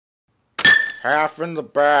half in the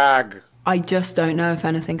bag. I just don't know if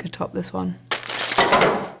anything could top this one.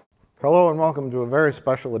 Hello and welcome to a very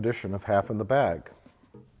special edition of Half in the Bag.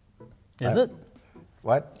 Is it?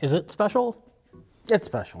 What? Is it special? It's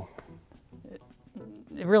special.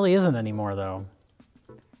 It really isn't anymore, though.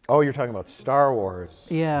 Oh, you're talking about Star Wars.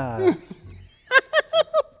 Yeah.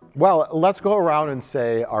 Well, let's go around and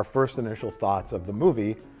say our first initial thoughts of the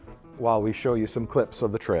movie while we show you some clips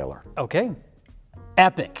of the trailer. Okay.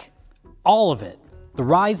 Epic. All of it. The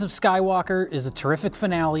Rise of Skywalker is a terrific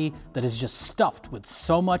finale that is just stuffed with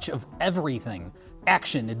so much of everything.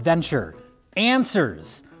 Action, adventure,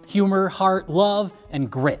 answers, humor, heart, love,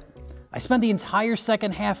 and grit. I spent the entire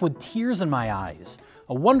second half with tears in my eyes.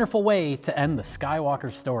 A wonderful way to end the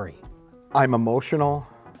Skywalker story. I'm emotional,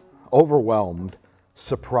 overwhelmed,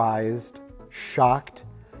 surprised, shocked,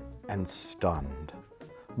 and stunned.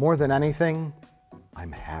 More than anything,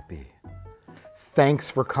 I'm happy. Thanks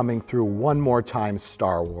for coming through one more time,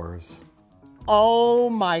 Star Wars. Oh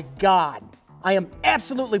my God. I am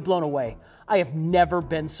absolutely blown away. I have never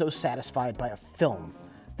been so satisfied by a film.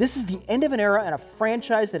 This is the end of an era and a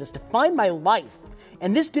franchise that has defined my life.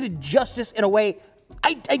 And this did it justice in a way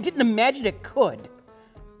I didn't imagine it could.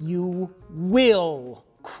 You will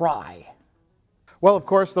cry. Well, of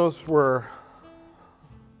course, those were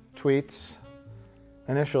tweets.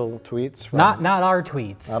 Initial tweets. From, Not our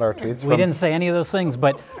tweets. Not our tweets. We didn't say any of those things,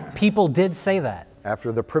 but people did say that.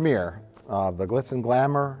 After the premiere, the glitz and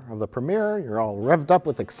glamour of the premiere, you're all revved up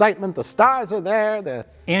with excitement. The stars are there.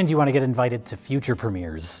 And you want to get invited to future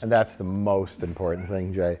premieres. And that's the most important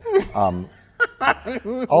thing, Jay.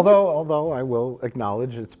 Although I will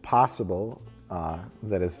acknowledge it's possible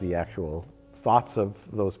that is the actual thoughts of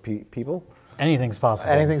those people. Anything's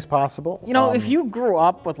possible. Anything's possible. You know, if you grew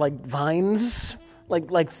up with like Vines,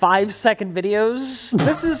 like 5-second videos,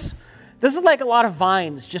 this is like a lot of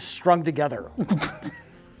Vines just strung together.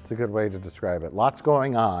 It's a good way to describe it. Lots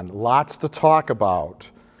going on, lots to talk about.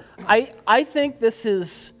 I think this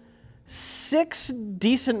is 6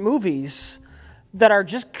 decent movies that are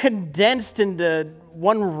just condensed into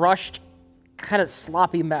one rushed, kind of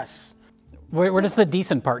sloppy mess. Where does the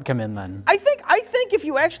decent part come in then? I think if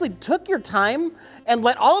you actually took your time and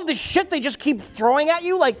let all of the shit they just keep throwing at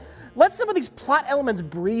you, like, let some of these plot elements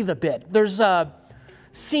breathe a bit. There's a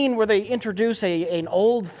scene where they introduce an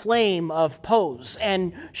old flame of Poe's,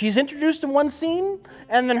 and she's introduced in one scene,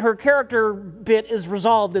 and then her character bit is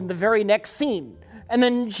resolved in the very next scene, and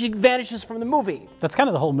then she vanishes from the movie. That's kind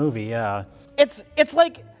of the whole movie, yeah. The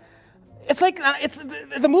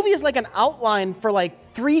movie is like an outline for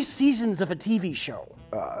like 3 seasons of a TV show.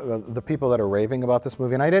 The people that are raving about this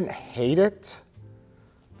movie, and I didn't hate it.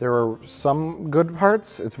 There were some good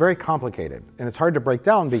parts. It's very complicated, and it's hard to break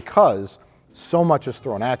down because so much is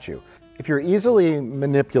thrown at you. If you're easily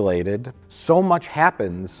manipulated, so much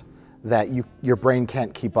happens that your brain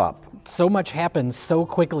can't keep up. So much happens so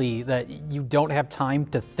quickly that you don't have time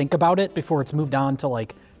to think about it before it's moved on to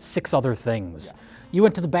like 6 other things. Yeah. You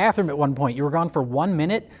went to the bathroom at one point, you were gone for 1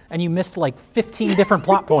 minute, and you missed like 15 different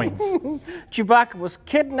plot points. Chewbacca was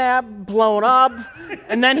kidnapped, blown up,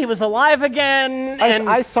 and then he was alive again.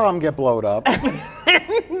 I saw him get blown up.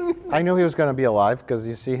 I knew he was going to be alive because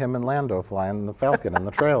you see him and Lando flying the Falcon in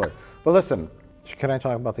the trailer. But listen, can I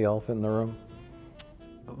talk about the elephant in the room?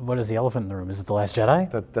 What is the elephant in the room? Is it The Last Jedi?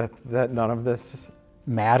 That none of this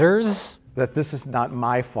matters? That this is not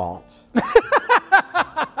my fault.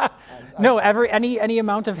 No, any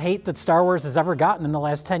amount of hate that Star Wars has ever gotten in the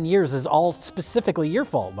last 10 years is all specifically your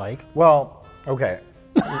fault, Mike. Well, okay.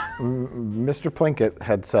 Mr. Plinkett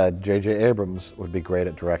had said J.J. Abrams would be great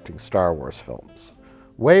at directing Star Wars films.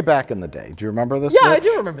 Way back in the day. Do you remember this? Yeah, Rich? I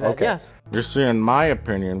do remember that, okay. Yes. You see, in my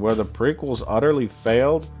opinion, where the prequels utterly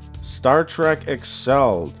failed, Star Trek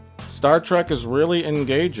excelled. Star Trek is really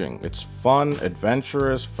engaging. It's fun,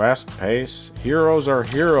 adventurous, fast-paced. Heroes are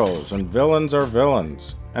heroes, and villains are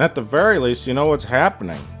villains. And at the very least, you know what's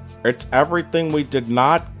happening. It's everything we did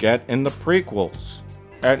not get in the prequels.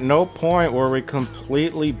 At no point were we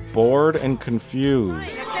completely bored and confused. I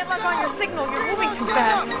can't lock on your signal. You're moving too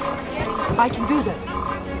fast. I can do that.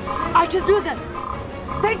 I can do that.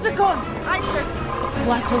 Take the gun. Hi, sir. The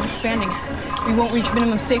black hole's expanding. We won't reach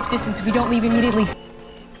minimum safe distance if we don't leave immediately.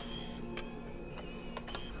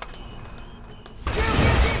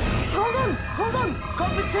 Hold on.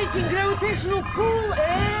 Compensating gravitational pull.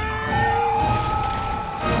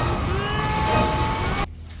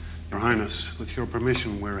 Your Highness, with your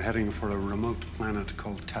permission, we're heading for a remote planet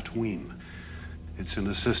called Tatooine. It's in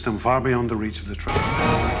a system far beyond the reach of the track.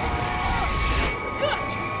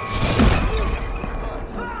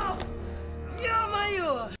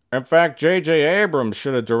 In fact, J.J. Abrams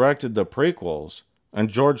should have directed the prequels, and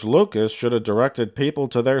George Lucas should have directed people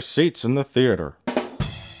to their seats in the theater.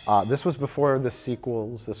 This was before the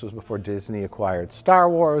sequels. This was before Disney acquired Star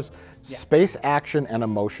Wars. Space action and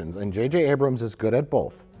emotions, and J.J. Abrams is good at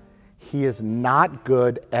both. He is not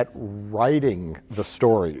good at writing the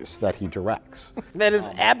stories that he directs. That is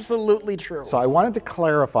absolutely true. So I wanted to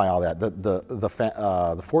clarify all that.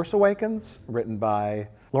 The Force Awakens, written by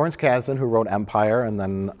Lawrence Kasdan, who wrote Empire, and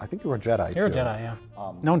then I think he wrote Jedi, You're too. a Jedi, yeah.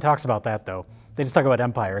 No one talks about that, though. They just talk about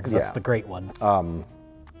Empire, because that's the great one.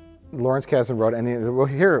 Lawrence Kasdan wrote, and he said, well,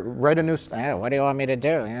 here, write a new, what do you want me to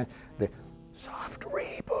do? The soft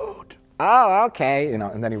reboot. Oh, okay, you know,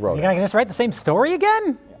 and then he wrote You're gonna just write the same story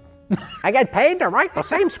again? I get paid to write the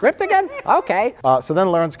same script again? Okay. So then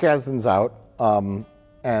Lawrence Kasdan's out, and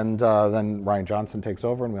then Rian Johnson takes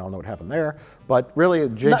over, and we all know what happened there. But really,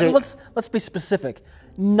 J.J. Let's be specific.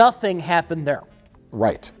 Nothing happened there.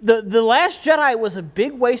 Right. The Last Jedi was a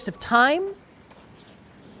big waste of time.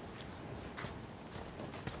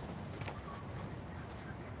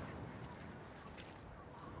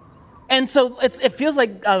 And so it feels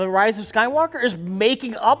like The Rise of Skywalker is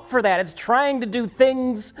making up for that. It's trying to do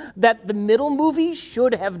things that the middle movie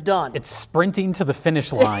should have done. It's sprinting to the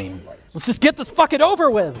finish line. Let's just get this fucking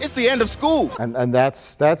over with. It's the end of school. And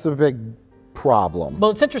that's a big problem.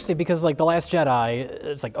 Well, it's interesting because like The Last Jedi,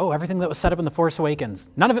 it's like, oh, everything that was set up in The Force Awakens,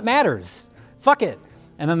 none of it matters. Fuck it.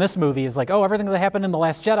 And then this movie is like, oh, everything that happened in The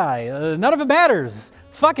Last Jedi, none of it matters.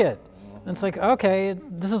 Fuck it. And it's like, okay,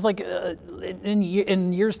 this is like,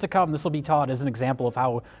 in years to come, this will be taught as an example of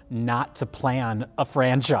how not to plan a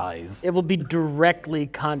franchise. It will be directly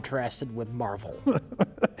contrasted with Marvel.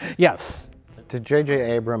 Yes. Did J.J.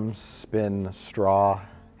 Abrams spin straw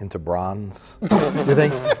into bronze? Do you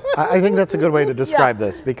think? I think that's a good way to describe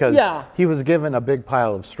this, because he was given a big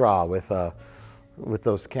pile of straw with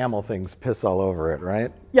those camel things piss all over it,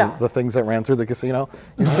 right? Yeah. The things that ran through the casino.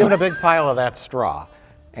 He was given a big pile of that straw.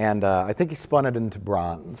 And I think he spun it into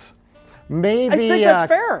bronze. Maybe I think that's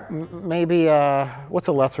fair. Maybe what's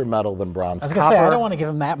a lesser metal than bronze? I was gonna say I don't want to give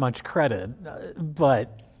him that much credit,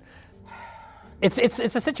 but it's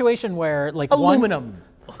a situation where like aluminum.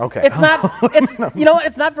 Okay. It's not. It's you know what?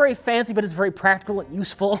 It's not very fancy, but it's very practical and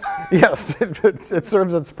useful. Yes, it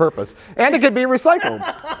serves its purpose, and it can be recycled.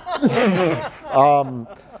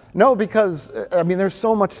 No, because, I mean, there's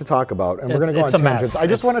so much to talk about, and we're going to go on tangents. I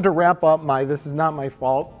just wanted to wrap up my "this is not my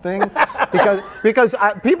fault" thing, because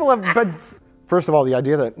people have been, first of all, the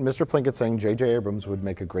idea that Mr. Plinkett saying J.J. Abrams would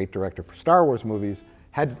make a great director for Star Wars movies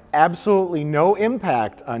had absolutely no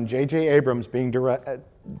impact on J.J. Abrams being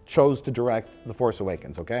chose to direct The Force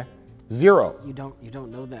Awakens, okay? Zero. You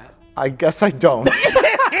don't know that. I guess I don't.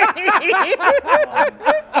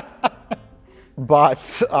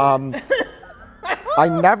 But, I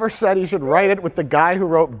never said he should write it with the guy who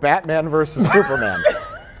wrote Batman versus Superman.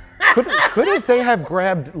 Couldn't they have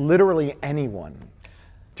grabbed literally anyone?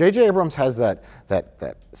 J.J. Abrams has that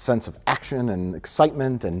sense of action and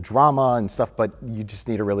excitement and drama and stuff, but you just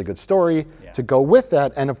need a really good story to go with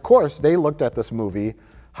that. And of course, they looked at this movie,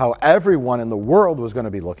 how everyone in the world was going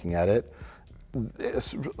to be looking at it.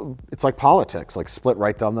 It's like politics, like split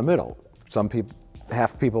right down the middle. Some people,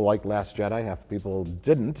 half people liked Last Jedi, half people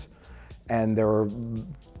didn't. And there were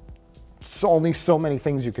only so many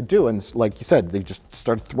things you could do. And like you said, they just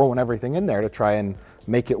started throwing everything in there to try and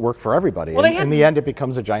make it work for everybody. Well, and in the end, it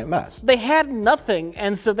becomes a giant mess. They had nothing,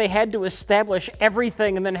 and so they had to establish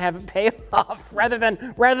everything and then have it pay off, rather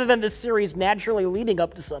than the series naturally leading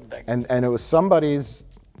up to something. And it was somebody's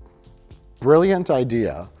brilliant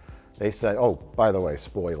idea. They said, oh, by the way,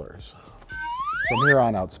 spoilers. From here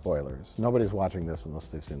on out, spoilers. Nobody's watching this unless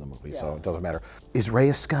they've seen the movie, so it doesn't matter. Is Rey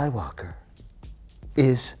a Skywalker?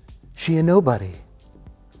 Is she a nobody?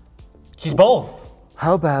 She's both.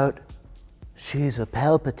 How about she's a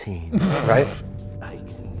Palpatine, right? I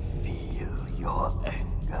can feel your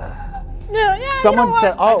anger. Yeah, Someone you know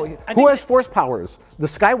said, oh, I who has force powers? The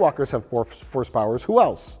Skywalkers have force powers. Who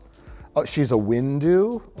else? Oh, she's a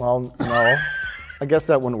Windu? Well, no. I guess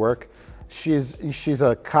that wouldn't work. She's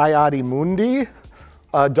a Coyote-Mundi.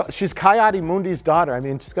 She's Coyote-Mundi's daughter. I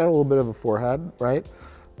mean, she's got a little bit of a forehead, right?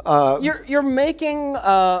 You're making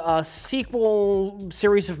a sequel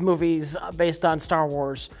series of movies based on Star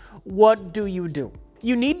Wars. What do?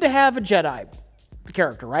 You need to have a Jedi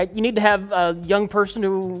character, right? You need to have a young person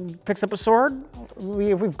who picks up a sword.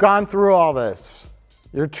 We've gone through all this.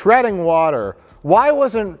 You're treading water. Why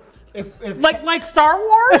wasn't... Like Star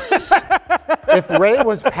Wars? If Rey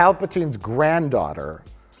was Palpatine's granddaughter,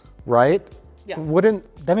 right? Yeah.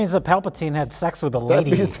 Wouldn't... That means that Palpatine had sex with a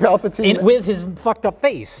lady. That means Palpatine... with his fucked up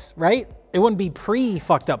face, right? It wouldn't be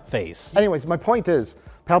pre-fucked up face. Anyways, my point is,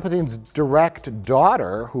 Palpatine's direct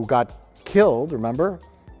daughter, who got killed, remember?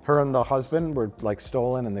 Her and the husband were like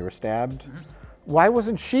stolen and they were stabbed. Why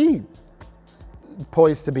wasn't she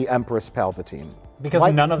poised to be Empress Palpatine?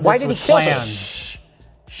 Because none of this was planned.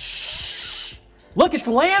 Shh. Look, it's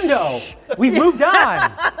Lando. We've moved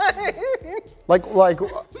on. Like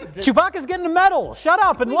Chewbacca's getting a medal. Shut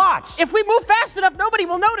up and watch. If we move fast enough, nobody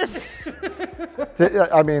will notice.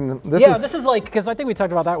 I mean, this is like, because I think we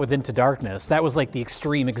talked about that with Into Darkness. That was like the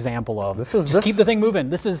extreme example of just keep the thing moving.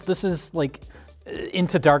 This is like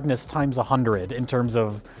Into Darkness times 100 in terms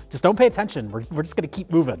of just don't pay attention. We're just gonna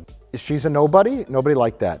keep moving. She's a nobody. Nobody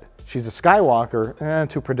liked that. She's a Skywalker.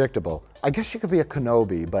 Too predictable. I guess she could be a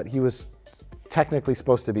Kenobi, but he was technically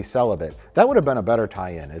supposed to be celibate. That would have been a better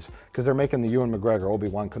tie-in, is because they're making the Ewan McGregor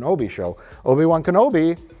Obi-Wan Kenobi show. Obi-Wan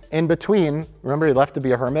Kenobi, in between, remember he left to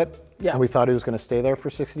be a hermit? Yeah. And we thought he was going to stay there for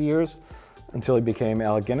 60 years until he became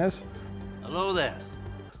Alec Guinness. Hello there.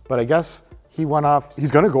 But I guess he went off,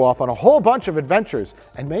 he's going to go off on a whole bunch of adventures.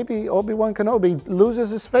 And maybe Obi-Wan Kenobi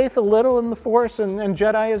loses his faith a little in the Force and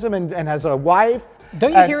Jediism and has a wife.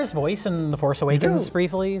 Don't you hear his voice in The Force Awakens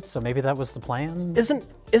briefly? So maybe that was the plan?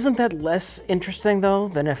 Isn't that less interesting, though,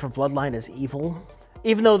 than if a bloodline is evil?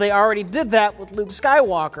 Even though they already did that with Luke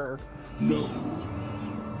Skywalker. No.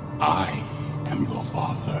 I am your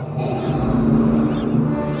father.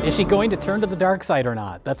 Is she going to turn to the dark side or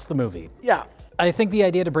not? That's the movie. Yeah. I think the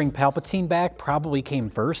idea to bring Palpatine back probably came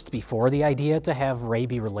first before the idea to have Rey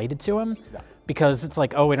be related to him. Yeah. Because it's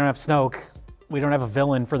like, oh, we don't have Snoke. We don't have a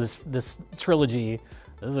villain for this trilogy.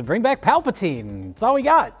 Bring back Palpatine. That's all we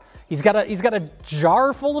got. He's got a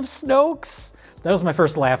jar full of Snokes. That was my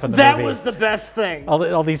first laugh in the movie. That was the best thing.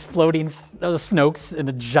 All these floating Snokes in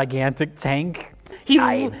a gigantic tank. He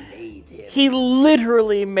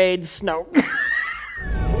literally made Snoke.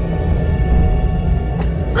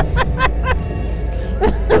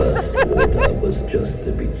 First order was just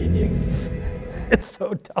the beginning. It's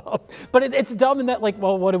so dumb. But it's dumb in that, like,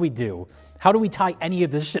 well, what do we do? How do we tie any of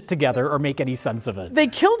this shit together or make any sense of it? They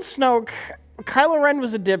killed Snoke. Kylo Ren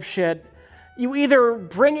was a dipshit. You either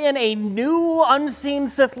bring in a new unseen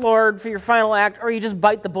Sith Lord for your final act, or you just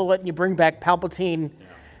bite the bullet and you bring back Palpatine. Yeah.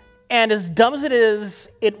 And as dumb as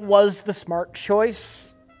it was the smart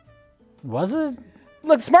choice. Was it?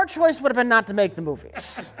 Look, the smart choice would have been not to make the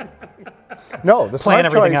movies. No, the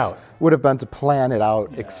smart choice would have been to plan it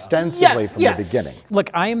out extensively from the beginning. Look,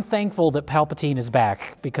 I am thankful that Palpatine is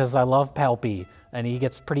back because I love Palpy, and he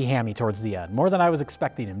gets pretty hammy towards the end, more than I was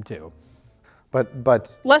expecting him to.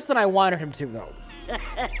 But less than I wanted him to, though.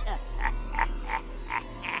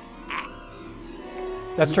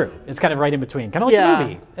 That's true. It's kind of right in between, kind of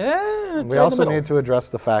like the movie. We also need to address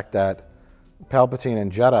the fact that Palpatine in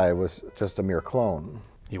Jedi was just a mere clone.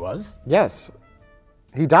 He was? Yes.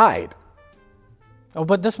 He died. Oh,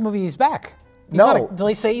 but this movie he's back. Did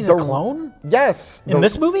they say he's a clone? Yes. In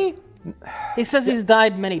this movie? He says he's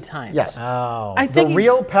died many times. Yes. Oh. I think the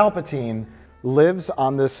real Palpatine lives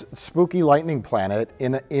on this spooky lightning planet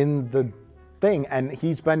in the thing, and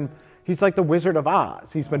he's like the Wizard of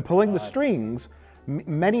Oz. He's been pulling the strings.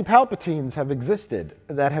 Many Palpatines have existed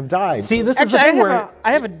that have died. See, this is the thing where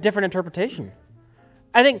I have a different interpretation.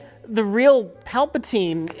 I think the real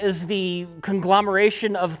Palpatine is the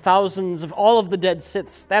conglomeration of thousands of all of the dead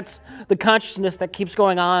Siths. That's the consciousness that keeps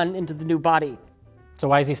going on into the new body. So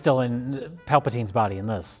why is he still in Palpatine's body in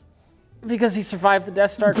this? Because he survived the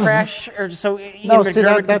Death Star crash, or so Ian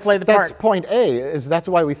McDiarmid could play the part. That's point A. That's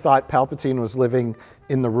why we thought Palpatine was living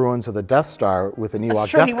in the ruins of the Death Star with an Ewok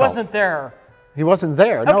That's true. death He cult. wasn't there. He wasn't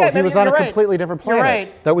there. No, Okay, he was on a right. completely different planet. You're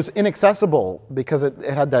right. That was inaccessible because it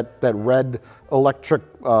had that red electric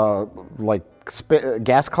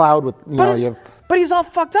gas cloud with But he's all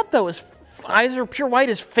fucked up though. His eyes are pure white.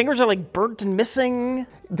 His fingers are like burnt and missing.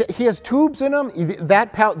 He has tubes in him.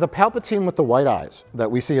 The Palpatine with the white eyes that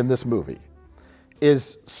we see in this movie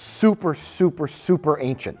is super, super, super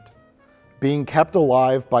ancient. Being kept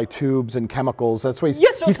alive by tubes and chemicals. That's why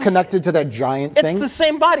he's connected to that giant thing. It's the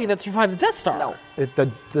same body that survived the Death Star. No.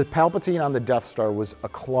 The Palpatine on the Death Star was a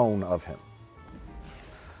clone of him.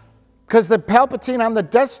 Because the Palpatine on the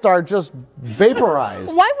Death Star just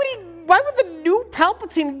vaporized. Why would the new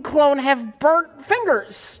Palpatine clone have burnt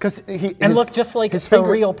fingers? Because and look just like a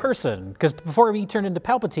real person. Because before he turned into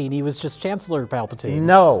Palpatine, he was just Chancellor Palpatine.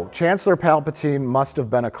 No, Chancellor Palpatine must have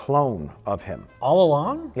been a clone of him. All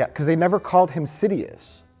along? Yeah, because they never called him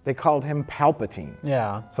Sidious. They called him Palpatine.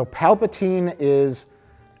 Yeah. So Palpatine is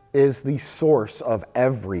the source of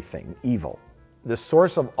everything evil. The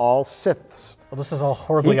source of all Siths. Well, this is all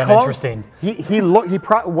horribly uninteresting.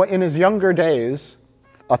 In his younger days,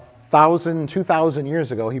 1,000, 2,000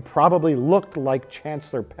 years ago, he probably looked like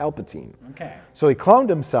Chancellor Palpatine. Okay. So he cloned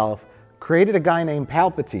himself, created a guy named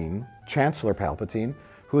Palpatine, Chancellor Palpatine,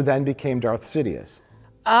 who then became Darth Sidious.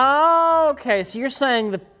 Oh, okay. So you're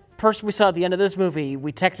saying the person we saw at the end of this movie,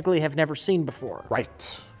 we technically have never seen before.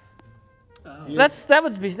 Right. That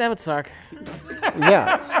would suck.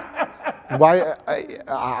 Yes.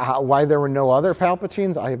 Why there were no other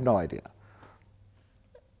Palpatines, I have no idea.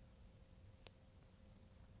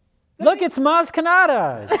 Look, it's Maz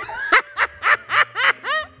Kanata.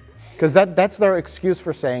 Because that's their excuse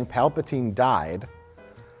for saying Palpatine died.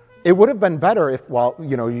 It would have been better if, well,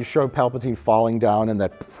 you know, you showed Palpatine falling down and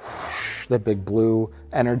that big blue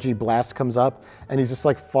energy blast comes up, and he's just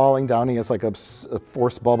like falling down. He has like a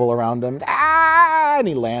force bubble around him. And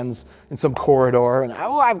he lands in some corridor, and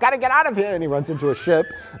oh, I've got to get out of here, and he runs into a ship.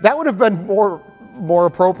 That would have been more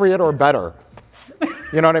appropriate or better.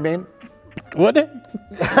 You know what I mean? Would it?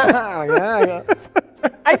 Yeah.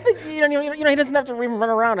 I think he doesn't have to even run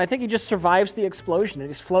around. I think he just survives the explosion and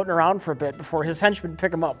he's floating around for a bit before his henchmen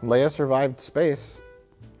pick him up. Leia survived space.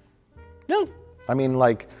 Yeah. I mean,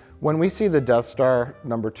 like, when we see the Death Star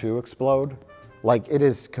 #2 explode, like, it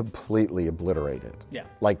is completely obliterated. Yeah.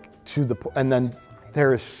 Like, and then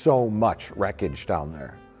there is so much wreckage down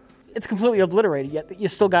there. It's completely obliterated, yet you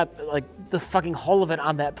still got, like, the fucking hull of it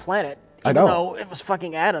on that planet. I know. Even though it was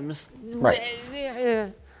fucking atoms. Right.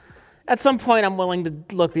 At some point, I'm willing to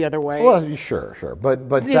look the other way. Well, sure. But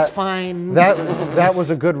it's fine. That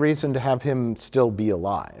was a good reason to have him still be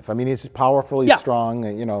alive. I mean, he's powerful, he's strong,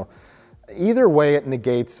 you know. Either way, it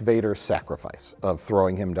negates Vader's sacrifice of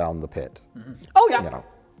throwing him down the pit. Mm-hmm. Oh, yeah. You know.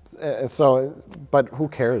 So, but who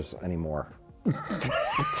cares anymore?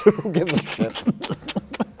 Who gives a shit?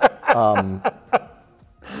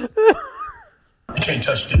 You can't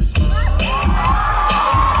touch this.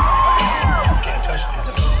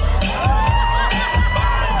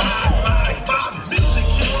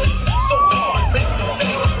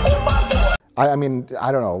 I mean,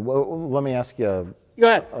 I don't know. Let me ask you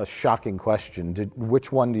a shocking question.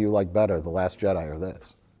 Which one do you like better, The Last Jedi or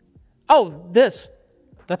this? Oh, this.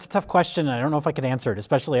 That's a tough question, and I don't know if I can answer it,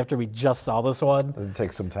 especially after we just saw this one. It'll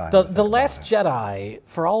take some time. The Last Jedi,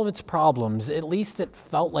 for all of its problems, at least it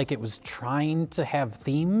felt like it was trying to have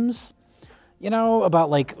themes, you know, about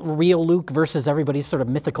like real Luke versus everybody's sort of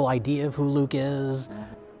mythical idea of who Luke is.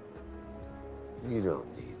 You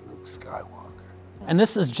don't need Luke Skywalker. And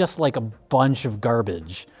this is just like a bunch of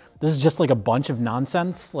garbage. This is just like a bunch of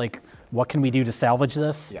nonsense. Like, what can we do to salvage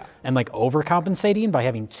this? Yeah. And like overcompensating by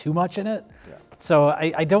having too much in it. Yeah. So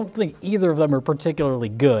I don't think either of them are particularly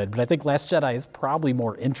good, but I think Last Jedi is probably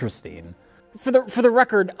more interesting. For the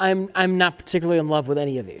record, I'm not particularly in love with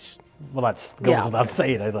any of these. Well, that goes without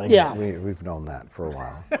saying, I think. Yeah. We've known that for a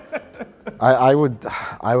while.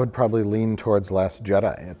 I would probably lean towards Last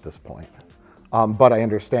Jedi at this point. But I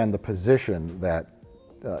understand the position that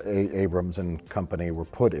Abrams and company were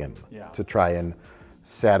put in to try and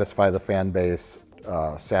satisfy the fan base,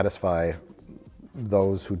 satisfy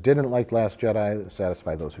those who didn't like Last Jedi,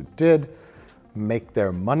 satisfy those who did, make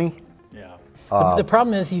their money. Yeah. The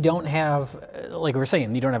problem is you don't have, like we were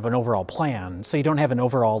saying, you don't have an overall plan. So you don't have an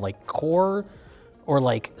overall like core or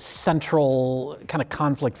like central kind of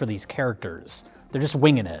conflict for these characters. They're just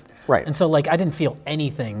winging it. Right. And so like I didn't feel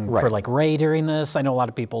anything for like Rey during this. I know a lot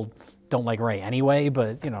of people don't like Rey anyway,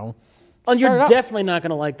 but you know. Well, you're definitely not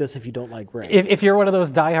going to like this if you don't like Rey. If you're one of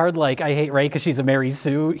those diehard, like, I hate Rey because she's a Mary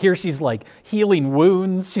Sue, here she's like healing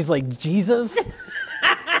wounds. She's like Jesus.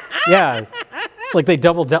 Yeah. It's like they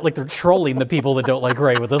like they're trolling the people that don't like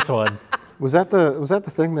Rey with this one. Was that the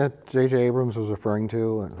thing that J.J. Abrams was referring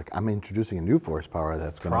to? Like, I'm introducing a new force power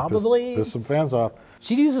that's going to piss some fans off.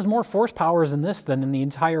 She uses more force powers in this than in the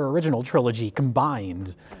entire original trilogy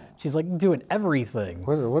combined. She's like doing everything.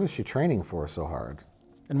 What is she training for so hard?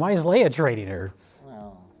 And why is Leia training her?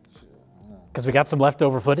 Because we got some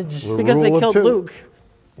leftover footage? Because they killed Luke.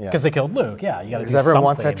 Because they killed Luke, yeah. You got to do Because everyone something.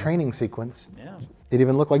 wants that training sequence. Yeah. It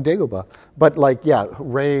even looked like Dagobah. But like, yeah,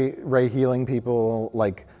 Rey healing people,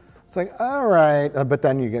 like, it's like, all right. But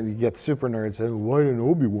then you get super nerds saying, why didn't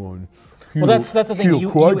Obi-Wan? Well, that's the thing.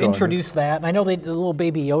 You introduce that. And I know the little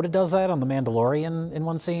baby Yoda does that on The Mandalorian in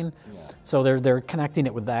one scene. Yeah. So they're connecting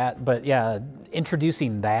it with that. But yeah,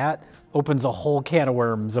 introducing that opens a whole can of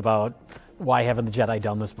worms about why haven't the Jedi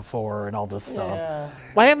done this before and all this stuff. Yeah.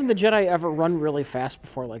 Why haven't the Jedi ever run really fast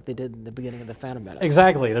before like they did in the beginning of the Phantom Menace?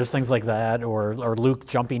 Exactly. There's things like that. Or Luke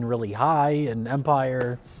jumping really high in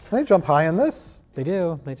Empire. They jump high in this. They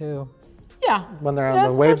do. They do. Yeah. When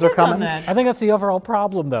the waves are coming. I think that's the overall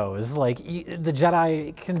problem, though, is like the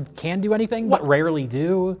Jedi can do anything, but rarely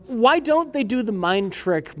do. Why don't they do the mind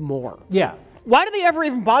trick more? Yeah. Why do they ever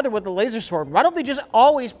even bother with the laser sword? Why don't they just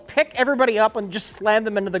always pick everybody up and just slam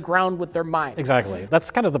them into the ground with their mind? Exactly.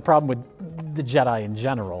 That's kind of the problem with the Jedi in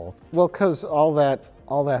general. Well, because all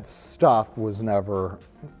that stuff was never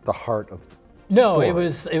the heart of the No, story.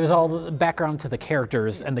 it was all the background to the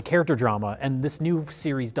characters and the character drama, and this new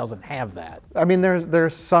series doesn't have that. I mean,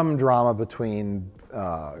 there's some drama between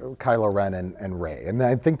Kylo Ren and Rey, and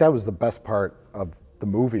I think that was the best part of the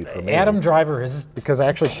movie for me. Adam Driver has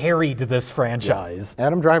actually carried this franchise. Yeah.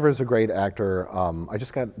 Adam Driver is a great actor. I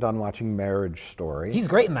just got done watching Marriage Story. He's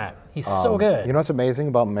great in that. He's so good. You know what's amazing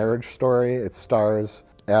about Marriage Story? It stars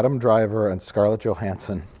Adam Driver and Scarlett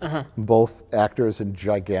Johansson, both actors in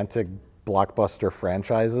gigantic blockbuster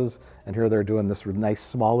franchises, and here they're doing this nice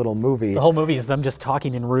small little movie. The whole movie is them just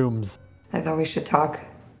talking in rooms. I thought we should talk.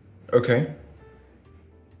 Okay.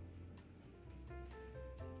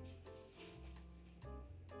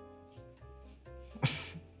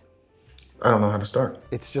 I don't know how to start.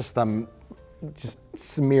 It's just them just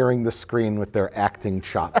smearing the screen with their acting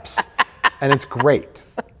chops. And it's great,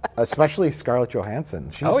 especially Scarlett Johansson.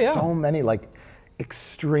 She has so many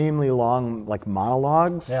extremely long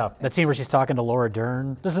monologues. Yeah, that scene where she's talking to Laura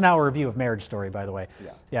Dern. This is an hour review of Marriage Story, by the way.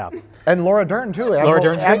 Yeah. And Laura Dern too. Laura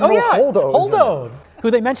Dern's great. Admiral Holdo, who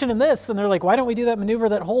they mention in this, and they're like, why don't we do that maneuver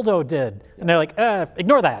that Holdo did? And they're like,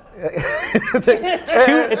 ignore that.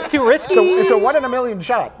 It's too risky. It's a 1 in a million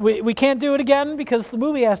shot. We can't do it again because the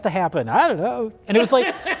movie has to happen. I don't know. And it was like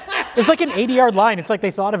an 80-yard line. It's like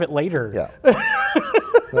they thought of it later. Yeah.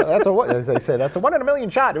 As they say, that's a 1 in a million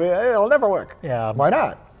shot. It'll never work. Yeah. Why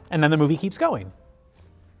not? And then the movie keeps going.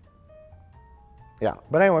 Yeah.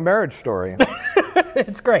 But anyway, Marriage Story.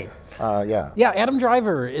 It's great. Yeah. Yeah, Adam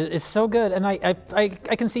Driver is so good. And I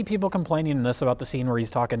can see people complaining in this about the scene where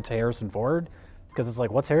he's talking to Harrison Ford. Because it's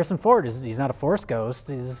like, what's Harrison Ford? He's not a Force ghost.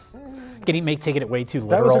 He's taking it way too literal.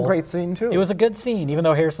 That was a great scene, too. It was a good scene, even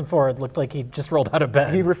though Harrison Ford looked like he just rolled out of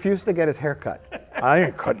bed. He refused to get his hair cut. I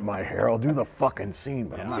ain't cutting my hair. I'll do the fucking scene,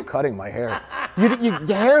 but I'm not cutting my hair. Your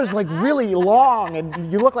hair is really long,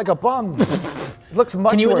 and you look like a bum. It looks much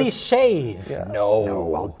worse. Can you at least shave? Yeah.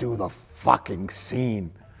 No, I'll do the fucking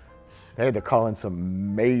scene. They had to call in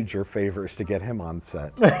some major favors to get him on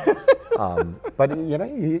set. But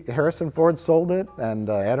Harrison Ford sold it, and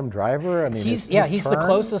Adam Driver. I mean, he's the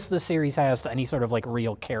closest this series has to any sort of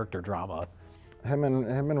real character drama. Him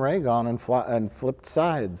and Rey gone and flipped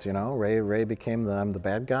sides. Rey became I'm the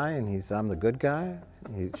bad guy, and I'm the good guy.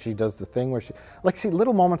 She does the thing where see,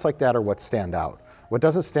 little moments like that are what stand out. What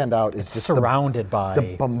doesn't stand out is just surrounded by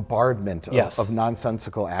the bombardment of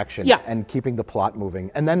nonsensical action and keeping the plot moving.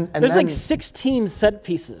 And there's 16 set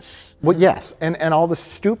pieces. Well, yes, and all the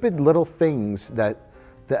stupid little things that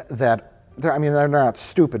they're not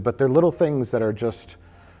stupid, but they're little things that are just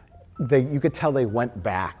you could tell they went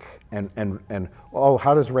back and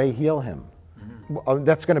how does Rey heal him? Oh,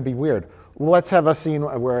 that's going to be weird. Well, let's have a scene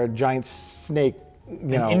where a giant snake.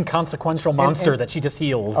 An inconsequential monster that she just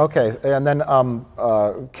heals. Okay, and then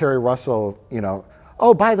Kerry Russell,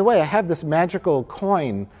 oh, by the way, I have this magical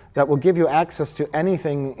coin that will give you access to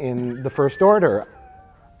anything in the First Order.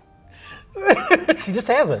 She just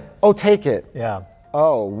has it. Oh, take it. Yeah.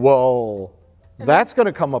 Oh, well, that's going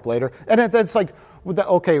to come up later. And that's like,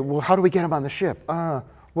 okay, well, how do we get him on the ship?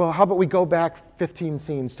 Well, how about we go back 15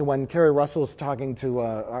 scenes to when Kerry Russell's talking to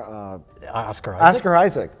Oscar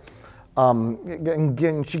Isaac.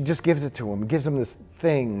 And she just gives it to him, gives him this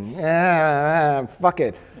thing. Fuck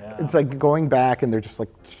it. Yeah. It's like going back, and they're just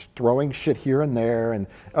throwing shit here and there, and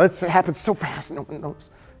it happens so fast. No one knows.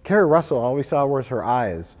 Kerry Russell, all we saw was her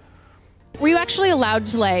eyes. Were you actually allowed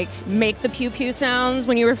to make the pew pew sounds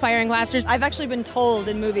when you were firing blasters? I've actually been told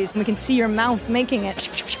in movies we can see your mouth making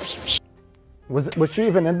it. Was she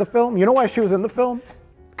even in the film? You know why she was in the film?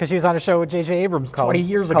 Because she was on a show with J.J. Abrams 20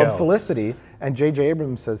 years ago. Called Felicity, and J.J.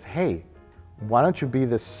 Abrams says, hey, why don't you be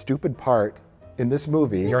this stupid part in this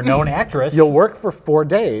movie? You're a known actress. You'll work for 4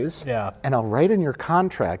 days, and I'll write in your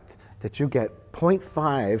contract that you get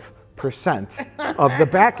 0.5% of the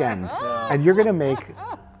back end, and you're going to make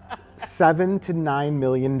 $7 to $9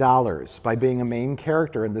 million by being a main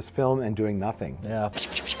character in this film and doing nothing. Yeah.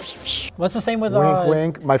 What's the same with... Wink,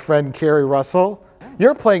 wink, my friend Kerry Russell.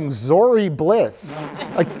 You're playing Zori Bliss,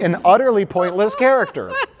 an utterly pointless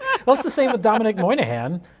character. Well, it's the same with Dominic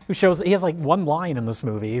Moynihan, who he has one line in this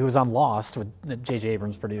movie, who was on Lost, that J.J.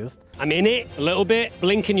 Abrams produced. I'm in it a little bit.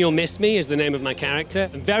 Blink and You'll Miss Me is the name of my character.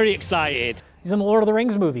 I'm very excited. He's in the Lord of the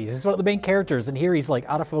Rings movies. He's one of the main characters, and here he's like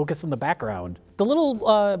out of focus in the background. The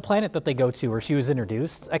little planet that they go to where she was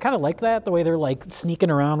introduced, I kind of like that, the way they're like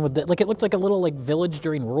sneaking around with it. Like it looked like a little like village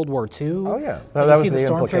during World War II. Oh yeah, Like, that you was see the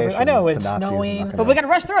implication. I know, the it's Nazis snowing. But we gotta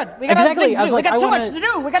rush through it. We got other things to do. We got too much to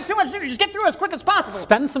do. We got too much to do. Just get through as quick as possible.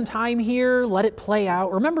 Spend some time here, let it play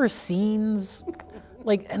out. Remember scenes,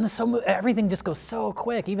 like, and everything just goes so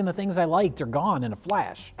quick. Even the things I liked are gone in a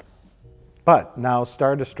flash. But now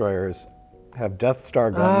Star Destroyers have Death Star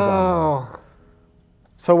guns on them.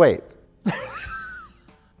 So wait.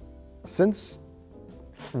 Since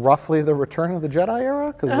roughly the Return of the Jedi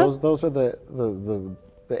era, because those are the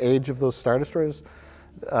age of those Star Destroyers,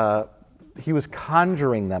 he was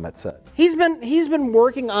conjuring them, it said. He's been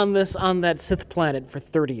working on this on that Sith planet for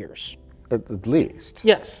 30 years. At least.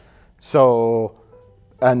 Yes. So,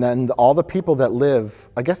 and then all the people that live,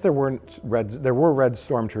 I guess there were red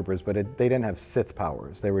stormtroopers, but they didn't have Sith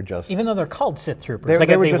powers. They were just... Even though they're called Sith troopers,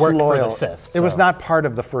 they were they just worked loyal. for the Sith. So. It was not part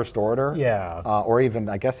of the First Order. Yeah. Or even,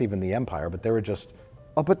 I guess, even the Empire, but they were just...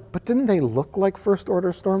 Oh, but didn't they look like First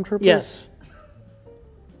Order stormtroopers? Yes.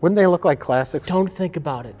 Wouldn't they look like classics? Don't think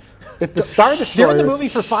about it. If the Star Destroyers... They're in the movie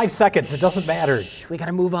for 5 seconds. It doesn't matter. We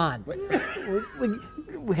gotta move on.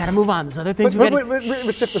 We gotta move on. There's other things we gotta... But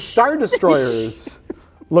if the Star Destroyers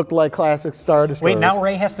looked like classic Star Destroyers... Wait, now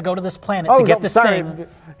Rey has to go to this planet to get this thing.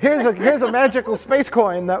 Here's a magical space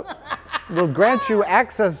coin that will grant you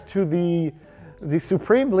access to the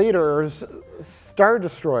Supreme Leader's Star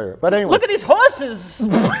Destroyer. But anyway... Look at these horses!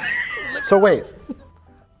 So wait.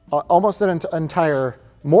 Almost an entire...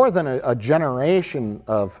 More than a generation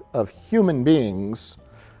of human beings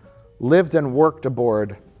lived and worked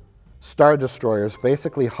aboard Star Destroyers,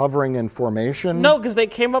 basically hovering in formation. No, because they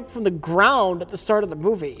came up from the ground at the start of the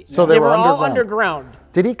movie. So they were all underground.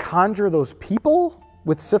 Did he conjure those people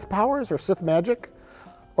with Sith powers or Sith magic?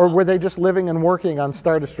 Or were they just living and working on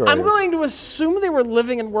Star Destroyers? I'm going to assume they were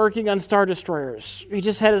living and working on Star Destroyers. He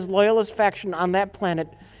just had his loyalist faction on that planet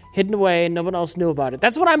hidden away and no one else knew about it.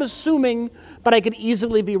 That's what I'm assuming, but I could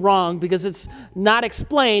easily be wrong because it's not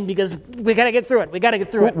explained because we gotta get through it. We gotta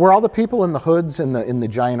get through it. Were all the people in the hoods in the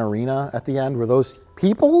giant arena at the end, were those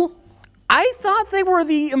people? I thought they were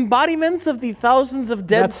the embodiments of the thousands of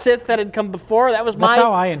dead Sith that had come before. That was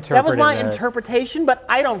how I interpreted That was my it. interpretation, but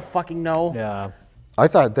I don't fucking know. Yeah. I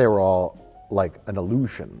thought they were all like an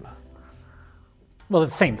illusion. Well,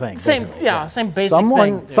 it's the same thing. Same basic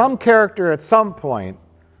thing. Some character at some point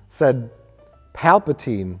said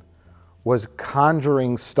Palpatine was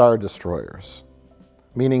conjuring Star Destroyers,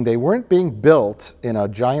 meaning they weren't being built in a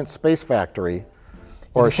giant space factory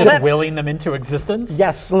or just willing them into existence?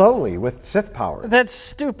 Yes, slowly with Sith power. That's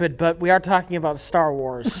stupid, but we are talking about Star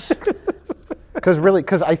Wars.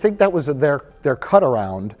 Because I think that was their cut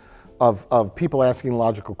around of people asking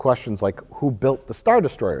logical questions like who built the Star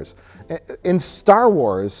Destroyers. In Star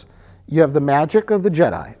Wars, you have the magic of the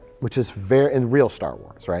Jedi, which is in real Star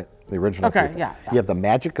Wars, right? The original. Okay, yeah. You have the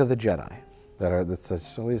magic of the Jedi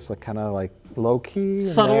that's always like, kind of like low key,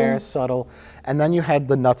 subtle, and then you had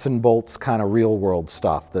the nuts and bolts kind of real world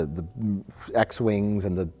stuff, the X-wings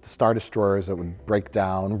and the Star Destroyers that would break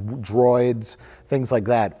down, droids, things like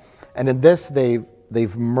that. And in this,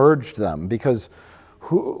 they've merged them because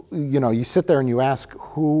you sit there and you ask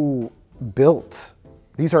who built.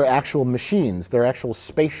 These are actual machines. They're actual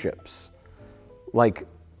spaceships. Like,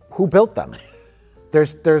 who built them?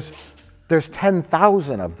 There's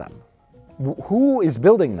 10,000 of them. Who is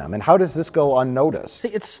building them, and how does this go unnoticed? See,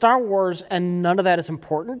 it's Star Wars, and none of that is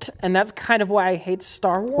important, and that's kind of why I hate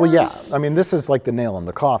Star Wars. Well, yeah. I mean, this is like the nail in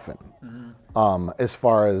the coffin, as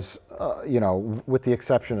far as with the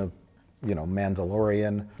exception of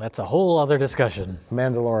Mandalorian. That's a whole other discussion.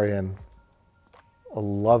 Mandalorian, a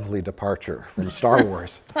lovely departure from Star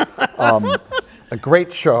Wars. A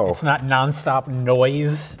great show. It's not nonstop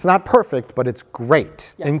noise. It's not perfect, but it's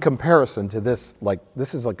great in comparison to this. Like,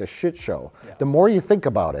 this is like a shit show. Yeah. The more you think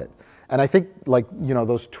about it, and I think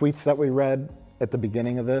those tweets that we read at the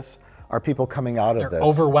beginning of this are people coming out of this.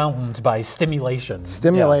 Overwhelmed by stimulation.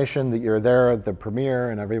 Stimulation that you're there at the premiere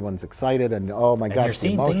and everyone's excited and oh my gosh. You're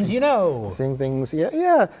seeing things Seeing things,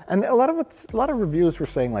 yeah. And a lot of reviews were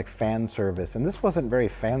saying like fan service, and this wasn't very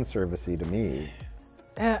fan servicey to me.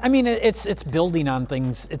 I mean, it's building on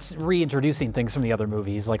things. It's reintroducing things from the other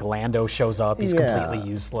movies. Like Lando shows up; he's completely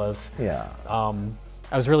useless. Yeah.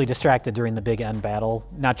 I was really distracted during the big end battle,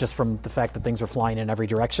 not just from the fact that things were flying in every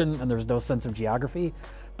direction and there was no sense of geography,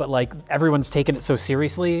 but like everyone's taking it so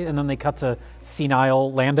seriously, and then they cut to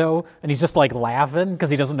senile Lando, and he's just like laughing because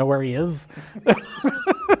he doesn't know where he is.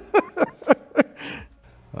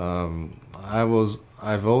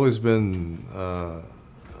 I've always been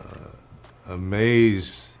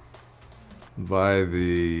amazed by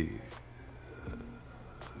the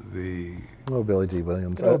Little Billy D.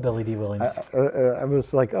 Williams. Oh, Billy D. Williams. I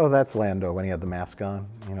was like, oh, that's Lando when he had the mask on,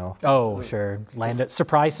 you know. Oh, sure. Lando.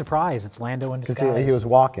 Surprise, surprise. It's Lando in disguise. Because he was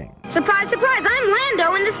walking. Surprise, surprise, I'm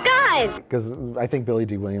Lando in disguise. Because I think Billy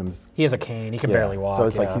D. Williams... He has a cane. He can barely walk. So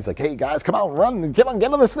it's like, he's like, hey, guys, come on, run. Get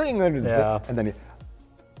on this thing. Yeah. And then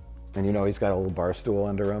and you know, he's got a little bar stool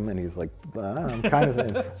under him, and he's like, I'm kind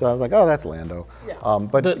of... So I was like, oh, that's Lando. Yeah.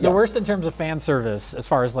 But the worst in terms of fan service, as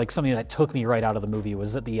far as like something that took me right out of the movie,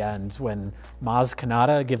 was at the end when Maz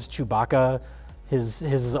Kanata gives Chewbacca his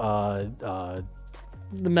the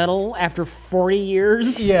medal after 40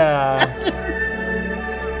 years. Yeah.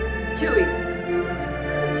 Chewie,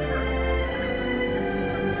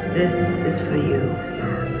 this is for you.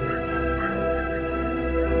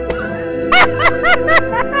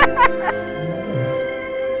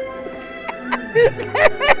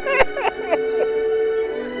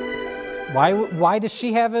 Why does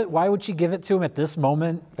she have it? Why would she give it to him at this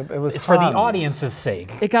moment? It's for the audience's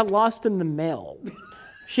sake. It got lost in the mail.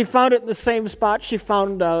 She found it in the same spot she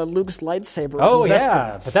found Luke's lightsaber. Oh, from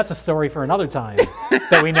yeah, but that's a story for another time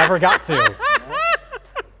that we never got to.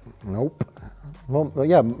 Nope. Well,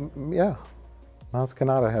 yeah. Maz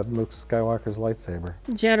Kanata had Luke Skywalker's lightsaber.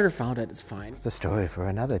 The janitor found it. It's fine. It's a story for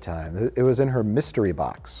another time. It was in her mystery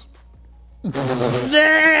box.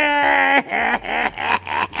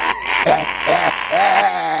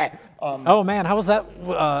 Oh man, how was that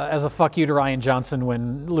as a fuck you to Rian Johnson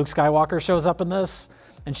when Luke Skywalker shows up in this?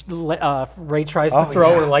 And Rey tries to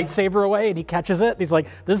throw her lightsaber away, and he catches it. And he's like,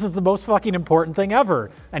 "This is the most fucking important thing ever."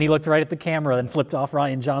 And he looked right at the camera and flipped off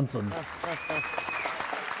Rian Johnson.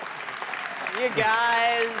 You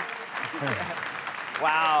guys.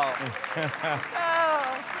 Wow.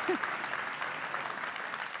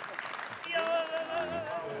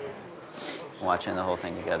 Watching the whole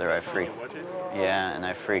thing together, I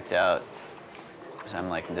freaked out. I'm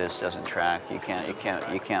like, this doesn't track. You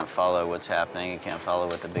can't follow what's happening. You can't follow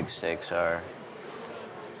what the big stakes are.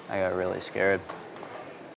 I got really scared.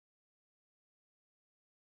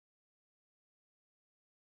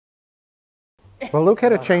 Well, Luke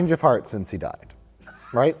had a change of heart since he died,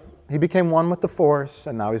 right? He became one with the Force,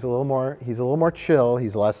 and now he's a little more chill.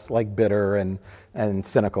 He's less like bitter and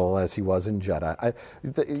cynical as he was in Jedi.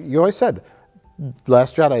 You always said,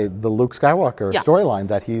 Last Jedi, the Luke Skywalker storyline,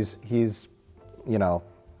 that he's you know.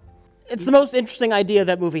 It's the most interesting idea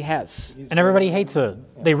that movie has. And everybody hates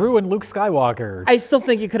it. They ruined Luke Skywalker. I still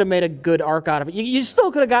think you could have made a good arc out of it. You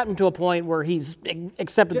still could have gotten to a point where he's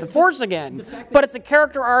accepted the Force again. But it's a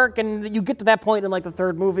character arc, and you get to that point in like the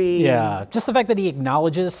third movie. Yeah, just the fact that he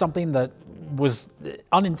acknowledges something that was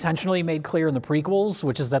unintentionally made clear in the prequels,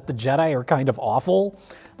 which is that the Jedi are kind of awful.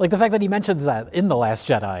 Like the fact that he mentions that in The Last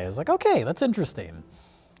Jedi is like, okay, that's interesting.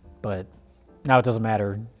 But now it doesn't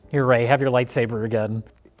matter. Here, Rey, have your lightsaber again.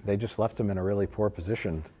 They just left him in a really poor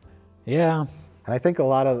position. Yeah. And I think a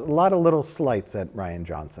lot of little slights at Rian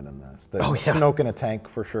Johnson in this. The Snoke in a tank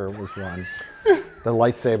for sure was one. The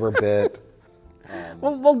lightsaber bit.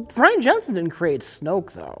 Well, Rian Johnson didn't create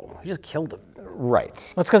Snoke though. He just killed him.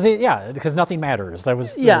 Right. That's because nothing matters. That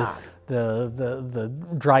was the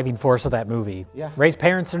driving force of that movie. Yeah. Rey's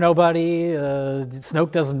parents are nobody.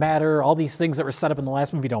 Snoke doesn't matter. All these things that were set up in the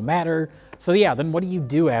last movie don't matter. So yeah, then what do you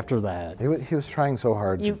do after that? He was trying so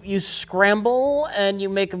hard. You scramble and you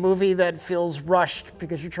make a movie that feels rushed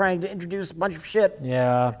because you're trying to introduce a bunch of shit.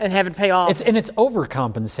 Yeah. And have it pay off. It's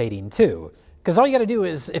overcompensating too. Because all you got to do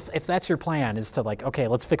is, if that's your plan, is to like, okay,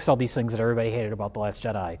 let's fix all these things that everybody hated about The Last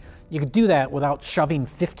Jedi. You could do that without shoving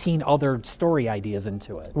 15 other story ideas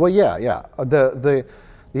into it. Well, yeah. The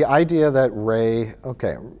idea that Rey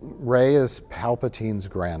is Palpatine's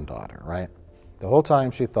granddaughter, right? The whole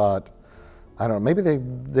time she thought, I don't know, maybe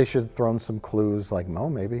they should have thrown some clues like, no,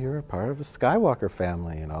 maybe you're a part of a Skywalker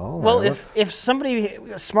family, you know? Well, if somebody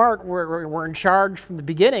smart were in charge from the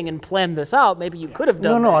beginning and planned this out, maybe you could have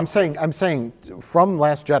done that. No, I'm saying from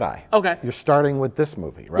Last Jedi. Okay. You're starting with this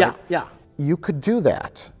movie, right? Yeah. You could do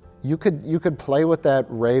that. You could play with that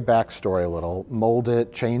Rey backstory a little, mold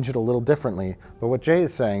it, change it a little differently. But what Jay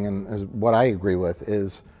is saying, and is what I agree with,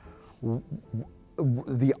 is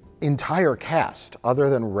the entire cast,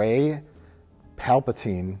 other than Rey,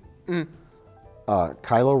 Palpatine,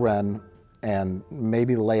 Kylo Ren, and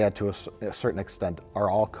maybe Leia to a certain extent, are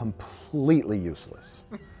all completely useless.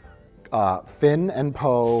 Finn and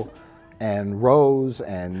Poe and Rose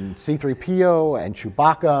and C-3PO and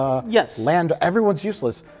Chewbacca, Lando, everyone's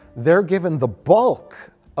useless. They're given the bulk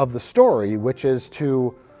of the story, which is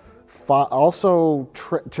to Also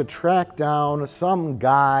to track down some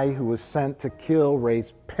guy who was sent to kill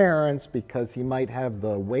Rey's parents because he might have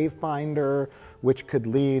the Wayfinder, which could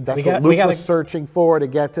lead. That's what Luke was searching for to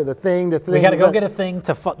get to the thing. We got to go get a thing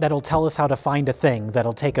that'll tell us how to find a thing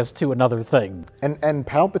that'll take us to another thing. And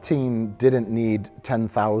Palpatine didn't need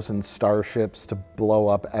 10,000 starships to blow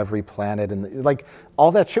up every planet, and like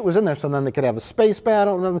all that shit was in there. So then they could have a space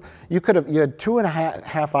battle. And you had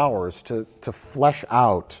 2.5 hours to flesh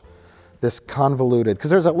out this convoluted,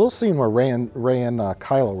 because there's that little scene where Rey and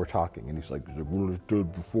Kylo were talking, and he's like, "What I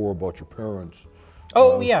did before about your parents."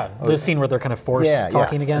 Oh yeah, the scene where they're kind of forced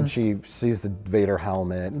talking again. And she sees the Vader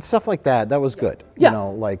helmet and stuff like that. That was good. Yeah. You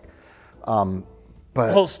know, like, but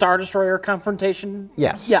the whole Star Destroyer confrontation.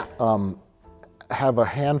 Yes. Yeah. Have a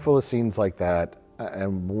handful of scenes like that,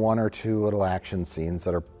 and 1 or 2 little action scenes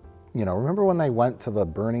that are, you know, remember when they went to the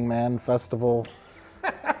Burning Man festival?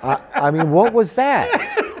 I mean, what was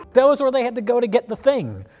that? That was where they had to go to get the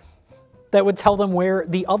thing that would tell them where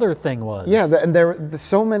the other thing was. Yeah, and there were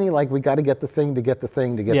so many, like, we got to get the thing to get the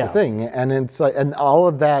thing to get the thing. And it's like, and all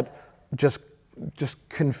of that just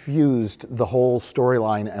confused the whole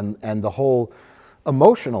storyline and the whole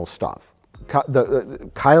emotional stuff.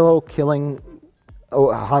 Kylo killing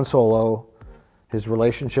Han Solo, his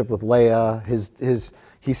relationship with Leia,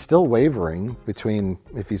 he's still wavering between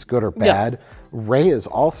if he's good or bad. Yeah. Rey is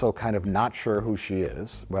also kind of not sure who she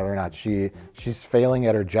is, whether or not she's failing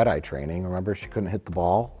at her Jedi training. Remember, she couldn't hit the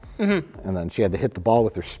ball, and then she had to hit the ball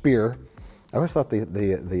with her spear. I always thought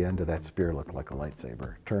the end of that spear looked like a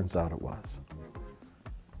lightsaber. Turns out it was.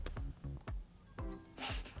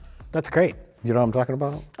 That's great. You know what I'm talking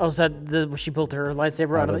about? Oh, is that she built her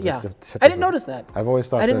lightsaber out of it? Yeah. I didn't notice that. I've always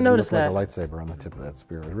thought it looked like a lightsaber on the tip of that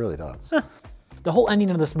spear. It really does. Huh. The whole ending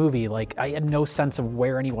of this movie, like, I had no sense of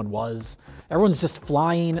where anyone was. Everyone's just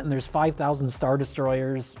flying, and there's 5,000 Star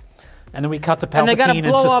Destroyers. And then we cut to Palpatine, and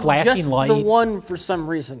it's just flashing light. The one for some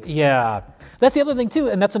reason. Yeah. That's the other thing, too,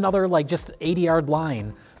 and that's another, like, just 80-yard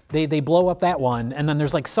line. They blow up that one, and then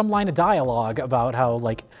there's, like, some line of dialogue about how,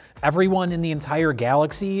 like, everyone in the entire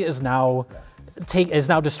galaxy is now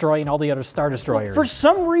destroying all the other Star Destroyers. For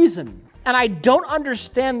some reason, and I don't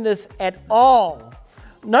understand this at all,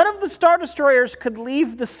 none of the Star Destroyers could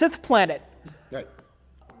leave the Sith planet. Right.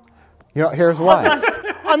 You know, here's why.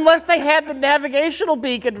 Unless they had the navigational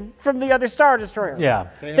beacon from the other Star Destroyer. Yeah.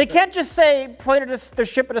 They can't just say, point at their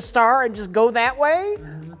ship at a star and just go that way.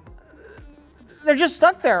 They're just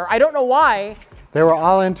stuck there. I don't know why. They were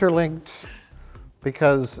all interlinked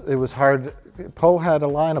because it was hard. Poe had a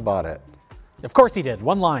line about it. Of course he did.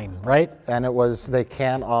 One line, right? And it was, they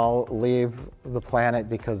can't all leave the planet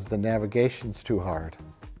because the navigation's too hard.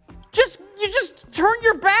 You just turn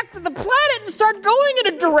your back to the planet and start going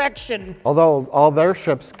in a direction. Although all their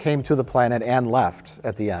ships came to the planet and left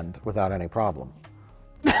at the end without any problem.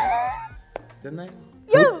 Didn't they?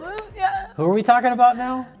 Yeah. Who are we talking about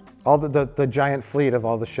now? All the giant fleet of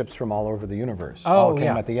all the ships from all over the universe. Oh, all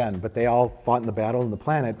came at the end, but they all fought in the battle on the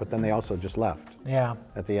planet, but then they also just left. Yeah.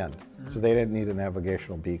 At the end. So they didn't need a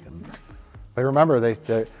navigational beacon. But remember, they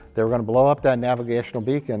were going to blow up that navigational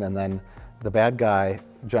beacon, and then the bad guy,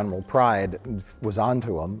 General Pride, was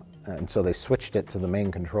onto them, and so they switched it to the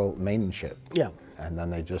main ship. Yeah. And then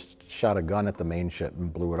they just shot a gun at the main ship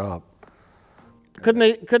and blew it up.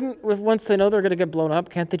 Once they know they're going to get blown up,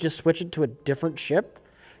 can't they just switch it to a different ship?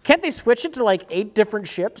 Can't they switch it to like 8 different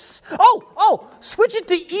ships? Oh, switch it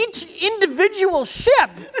to each individual ship.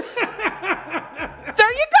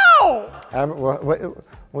 There you go.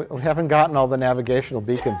 We haven't gotten all the navigational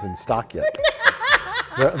beacons in stock yet.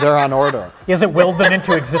 They're on order. He hasn't willed them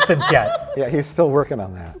into existence yet. Yeah, he's still working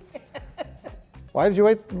on that. Why did you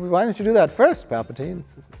wait? Why didn't you do that first, Palpatine?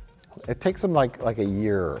 It takes him like a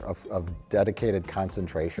year of dedicated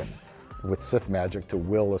concentration with Sith magic to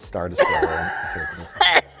will a Star Destroyer into existence.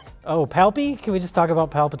 Oh, Palpy? Can we just talk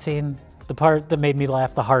about Palpatine? The part that made me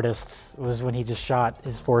laugh the hardest was when he just shot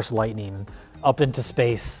his Force lightning up into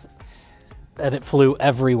space, and it flew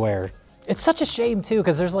everywhere. It's such a shame, too,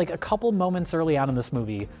 because there's like a couple moments early on in this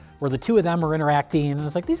movie where the two of them are interacting, and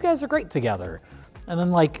it's like, these guys are great together. And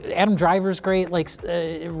then, like, Adam Driver's great, like,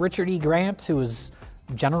 Richard E. Grant, who was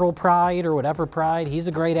General Pride or whatever Pride, he's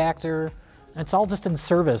a great actor. And it's all just in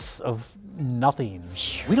service of nothing.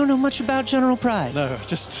 We don't know much about General Pride. No,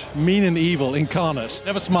 just mean and evil incarnate.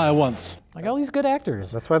 Never smile once. Like all these good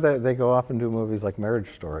actors. That's why they go off and do movies like Marriage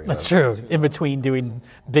Story. That's true. In between doing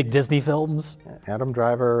big Disney films. Adam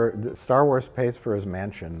Driver, Star Wars pays for his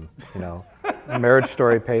mansion, you know. Marriage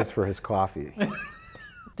Story pays for his coffee.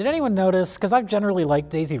 Did anyone notice, because I've generally liked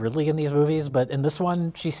Daisy Ridley in these movies, but in this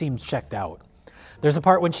one, she seems checked out. There's a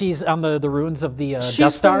part when she's on the ruins of the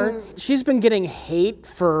Death Star. She's been getting hate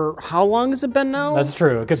for how long has it been now? That's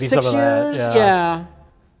true. It could be 6 some of years? that. Yeah.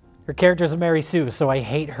 Her character's a Mary Sue, so I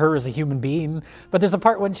hate her as a human being. But there's a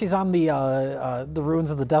part when she's on the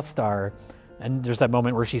ruins of the Death Star, and there's that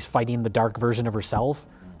moment where she's fighting the dark version of herself,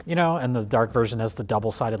 you know, and the dark version has the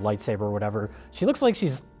double-sided lightsaber or whatever. She looks like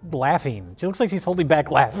she's laughing. She looks like she's holding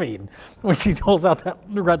back laughing when she pulls out that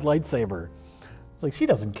red lightsaber. It's like she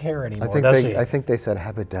doesn't care anymore, does she? I think they said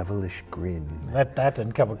have a devilish grin. That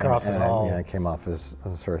didn't come across at all. Yeah, it came off as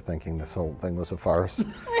her thinking this whole thing was a farce.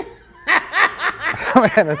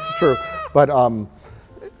 And it's true, but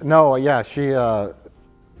no, yeah, she.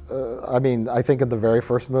 I mean, I think in the very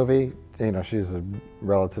first movie, you know, she's a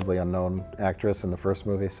relatively unknown actress in the first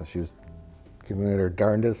movie, so she was giving it her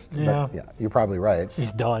darndest. Yeah. But yeah, you're probably right.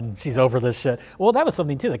 She's done. She's over this shit. Well, that was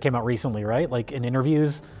something too that came out recently, right? Like in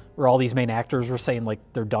interviews where all these main actors were saying like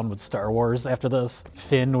they're done with Star Wars after this.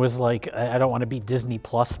 Finn was like, I don't want to be Disney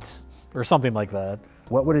Plus or something like that.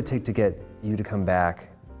 What would it take to get you to come back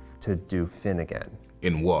to do Finn again?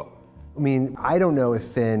 In what? I mean, I don't know if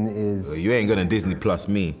Finn is... You ain't gonna Disney Plus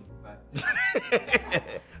me.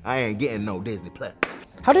 I ain't getting no Disney Plus.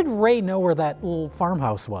 How did Rey know where that little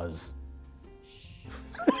farmhouse was?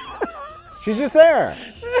 She's just there.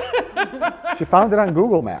 She found it on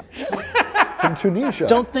Google Maps. It's in Tunisia.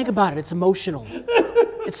 Don't think about it. It's emotional.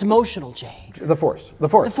 It's emotional, Jay. The Force. The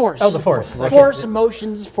Force. The Force. Oh, the Force. Force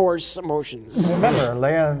emotions, Force emotions. Remember,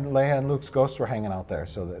 Leia and Luke's ghosts were hanging out there,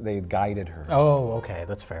 so they guided her. Oh, okay,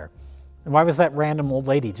 that's fair. And why was that random old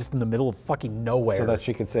lady just in the middle of fucking nowhere? So that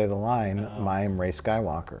she could say the line, I'm Rey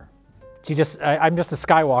Skywalker. She just, I'm just a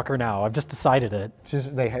Skywalker now. I've just decided it.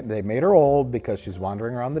 They made her old because she's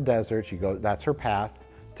wandering around the desert. She goes, that's her path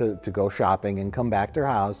to go shopping and come back to her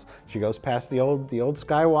house. She goes past the old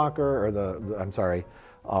Skywalker, or I'm sorry,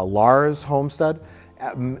 Lars homestead,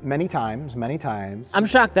 many times. I'm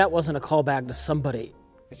shocked that wasn't a callback to somebody.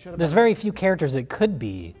 There's very few characters it could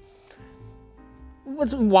be.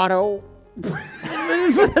 What's Watto?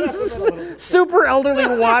 Super elderly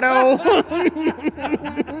Watto.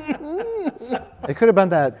 It could have been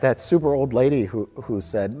that super old lady who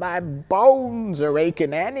said, "My bones are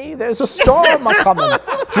aching, Annie. There's a storm coming."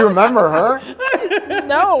 Do you remember her?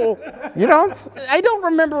 No. You don't? I don't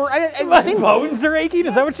remember. My bones are aching?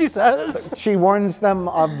 Is that what she says? She warns them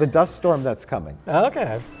of the dust storm that's coming.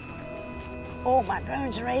 Okay. Oh, my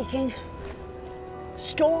bones are aching.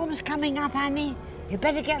 Storm's coming up, Annie. You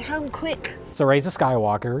better get home quick. So Rey's a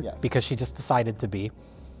Skywalker, yes, because she just decided to be.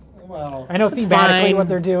 Well, I know thematically what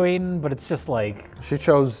they're doing, but it's just like she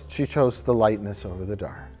chose the lightness over the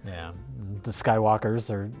dark. Yeah, the Skywalkers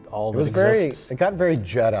are all that exists. It got very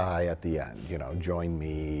Jedi at the end. You know, join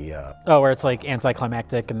me. Oh, where it's like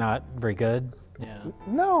anticlimactic and not very good. Yeah.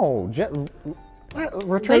 No,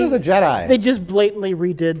 Return of the Jedi. They just blatantly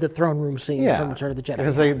redid the throne room scene from Return of the Jedi.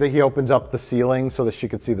 Because he opens up the ceiling so that she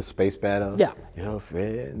could see the space battle. Yeah. Your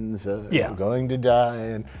friends are going to die,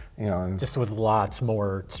 and you know. And just with lots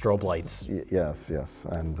more strobe lights. Yes,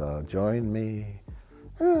 and join me.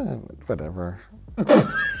 Whatever.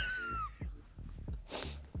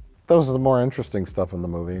 Those are the more interesting stuff in the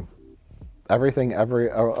movie. Everything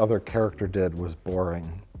every other character did was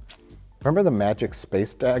boring. Remember the magic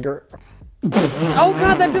space dagger? Oh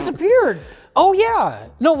God, that disappeared. Oh yeah.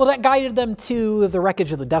 No, well that guided them to the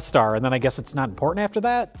wreckage of the Death Star, and then I guess it's not important after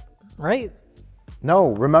that, right?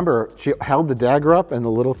 No, remember, she held the dagger up and the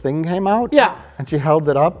little thing came out? Yeah. And she held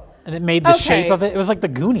it up? And it made the shape of it. It was like the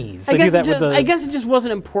Goonies. I guess it just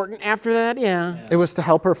wasn't important after that, yeah. It was to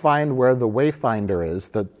help her find where the Wayfinder is,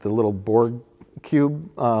 the little Borg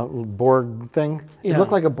cube, Borg thing. Yeah. It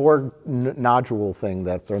looked like a Borg nodule thing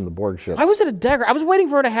that's on the Borg ship. Why was it a dagger? I was waiting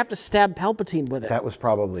for her to have to stab Palpatine with it. That was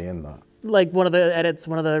probably in the... Like one of the edits,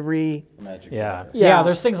 one of the Magic. Yeah,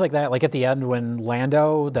 there's things like that. Like at the end when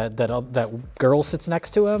Lando, that girl sits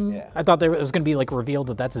next to him. I thought it was going to be like revealed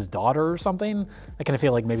that that's his daughter or something. I kind of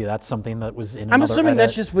feel like maybe that's something that was in. I'm assuming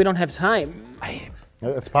that's just we don't have time.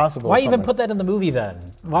 It's possible. Why even put that in the movie then?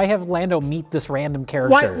 Why have Lando meet this random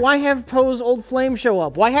character? Why have Poe's old flame show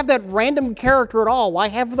up? Why have that random character at all? Why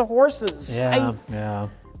have the horses? Yeah.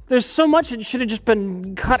 There's so much that should have just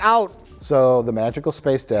been cut out. So the magical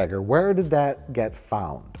space dagger, where did that get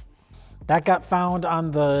found? That got found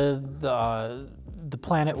on the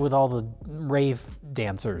planet with all the rave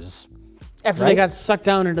dancers. After they got sucked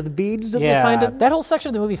down into the beads, did they find it? That whole section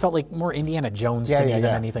of the movie felt like more Indiana Jones to me than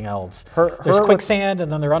anything else. There's her quicksand,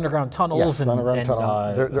 and then there are underground tunnels, and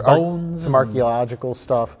there bones. Some archaeological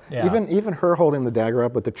stuff. Yeah. Even her holding the dagger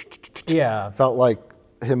up with the felt like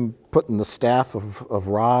him putting the staff of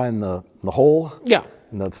Ra in the hole. Yeah.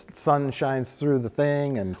 And the sun shines through the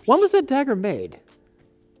thing, and When was that dagger made?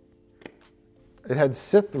 it had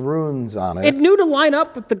Sith runes on it. It knew to line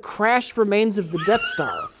up with the crashed remains of the Death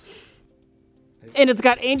Star. And it's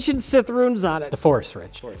got ancient Sith runes on it. The Force,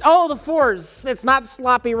 Rich. Oh, the Force. It's not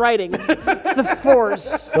sloppy writing. It's the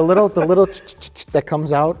Force. The little that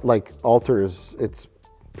comes out like alters its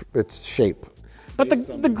shape. But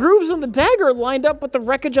the grooves on the dagger lined up with the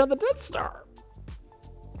wreckage on the Death Star.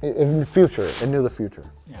 In the future, it knew the future.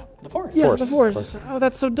 Yeah, the Force. Yeah, the Force. Oh,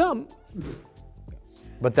 that's so dumb.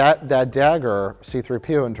 But that dagger,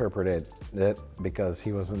 C-3PO interpreted it because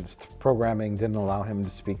he wasn't, programming didn't allow him to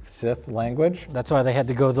speak Sith language. That's why they had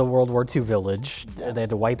to go to the World War II village. Yes. They had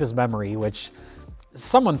to wipe his memory, which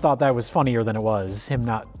someone thought that was funnier than it was,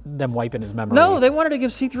 them wiping his memory. No, they wanted to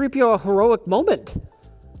give C-3PO a heroic moment.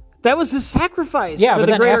 That was his sacrifice for but the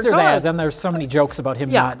then greater after cause. that, then there's so many jokes about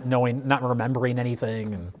him not remembering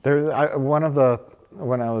anything. And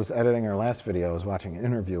when I was editing our last video, I was watching an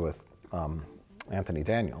interview with Anthony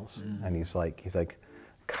Daniels, and he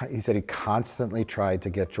said he constantly tried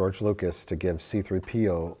to get George Lucas to give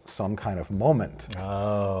C-3PO some kind of moment.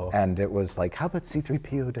 Oh. And it was like, how about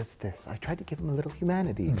C-3PO does this? I tried to give him a little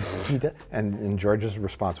humanity. And George's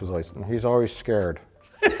response was always, he's always scared.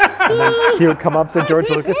 And then he would come up to George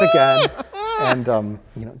Lucas again, and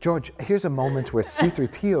George, here's a moment where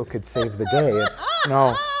C-3PO could save the day. And,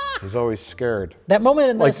 no, he's always scared. That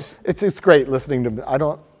moment in this, it's great listening to him. I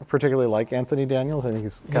don't particularly like Anthony Daniels. I think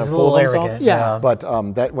he's kind of a full little of himself. arrogant. Yeah. But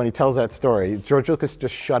that when he tells that story, George Lucas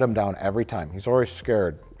just shut him down every time. He's always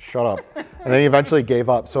scared. Shut up. And then he eventually gave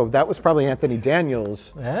up. So that was probably Anthony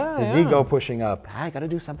Daniels, his ego pushing up. I got to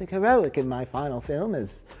do something heroic in my final film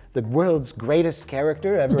as the world's greatest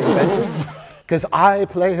character ever invented, because I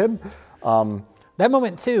play him. That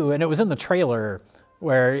moment too, and it was in the trailer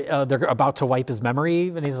where they're about to wipe his memory,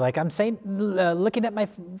 and he's like, I'm looking at my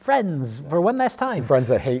friends for one last time. Friends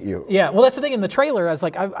that hate you. Yeah, well, that's the thing in the trailer. I was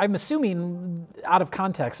like, I'm assuming out of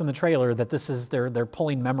context in the trailer that this is, they're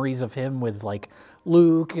pulling memories of him with like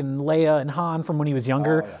Luke and Leia and Han from when he was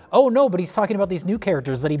younger. Oh no, but he's talking about these new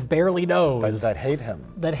characters that he barely knows. That hate him.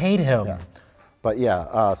 That hate him. Yeah. But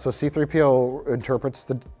yeah, so C-3PO interprets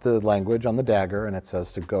the language on the dagger, and it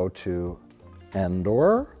says to go to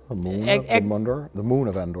Endor, the moon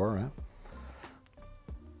of Endor, right?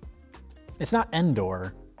 It's not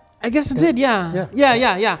Endor. I guess it did, yeah.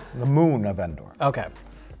 Yeah. The moon of Endor. Okay.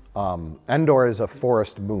 Endor is a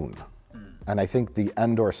forest moon. And I think the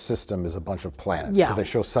Endor system is a bunch of planets, because they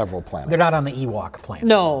show several planets. They're not on the Ewok planet.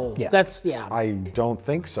 No, yeah. I don't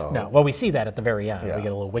think so. No, well, we see that at the very end. Yeah. We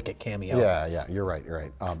get a little Wicket cameo. Yeah, you're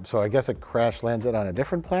right. So I guess it crash landed on a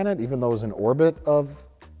different planet, even though it was in orbit of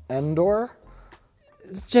Endor.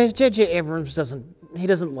 J.J. Abrams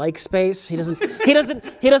doesn't like space. He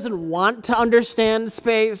doesn't want to understand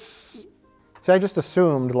space. See, I just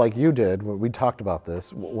assumed, like you did, when we talked about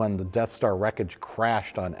this, when the Death Star wreckage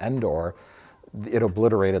crashed on Endor, it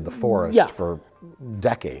obliterated the forest for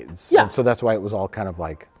decades. Yeah. And so that's why it was all kind of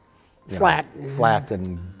like flat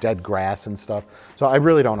and dead grass and stuff. So I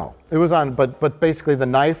really don't know. It was on, but basically the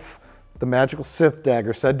knife, the magical Sith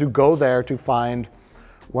dagger, said to go there to find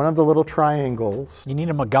one of the little triangles. You need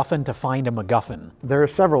a MacGuffin to find a MacGuffin. There are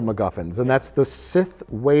several MacGuffins, and that's the Sith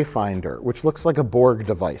Wayfinder, which looks like a Borg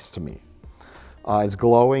device to me. It's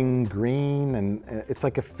glowing green, and it's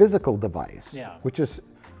like a physical device, which is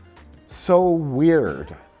so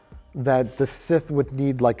weird that the Sith would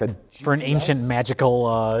need like a... For an ancient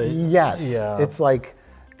magical... Yes. Yeah. It's like,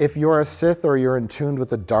 if you're a Sith or you're in tune with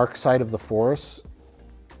the dark side of the Force,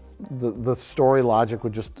 the story logic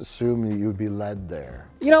would just assume that you would be led there.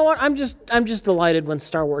 You know what? I'm just delighted when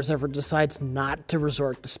Star Wars ever decides not to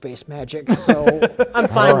resort to space magic, so I'm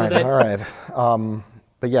fine with it. All right.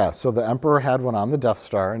 But yeah, so the Emperor had one on the Death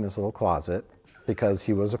Star in his little closet because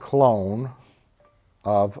he was a clone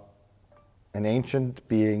of an ancient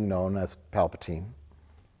being known as Palpatine.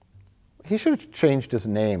 He should have changed his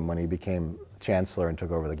name when he became Chancellor and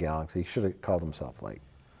took over the galaxy. He should have called himself like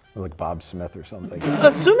Bob Smith or something.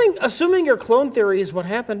 Assuming your clone theory is what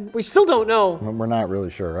happened, we still don't know. We're not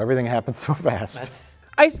really sure. Everything happened so fast.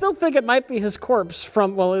 I still think it might be his corpse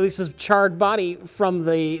from, well, at least his charred body from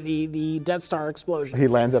the Death Star explosion. He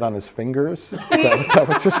landed on his fingers? Is that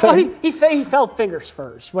what you're saying? Well, he fell fingers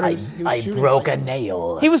first. I broke a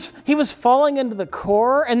nail. He was falling into the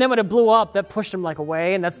core, and then when it blew up, that pushed him like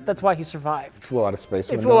away, and that's why he survived. Flew out of space.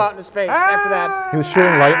 He flew out into space after that. He was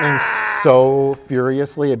shooting lightning so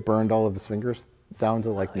furiously it burned all of his fingers down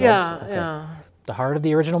to like melts. Yeah. The heart of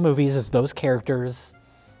the original movies is those characters.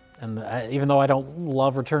 And even though I don't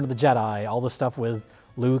love Return of the Jedi, all the stuff with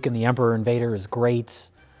Luke and the Emperor and Vader is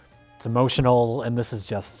great. It's emotional, and this is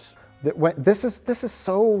just... This is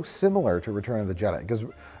so similar to Return of the Jedi, because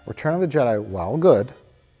Return of the Jedi, while good,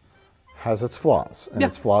 has its flaws. And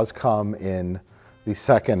its flaws come in the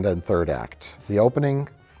second and third act. The opening,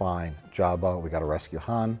 fine. Jabba, we got to rescue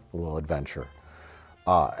Han, a little adventure.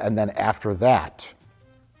 And then after that,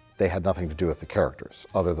 they had nothing to do with the characters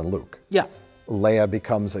other than Luke. Yeah. Leia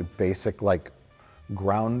becomes a basic, like,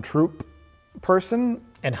 ground troop person.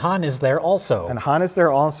 And Han is there also. And Han is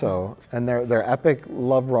there also. And their epic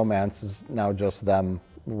love romance is now just them.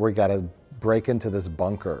 We got to break into this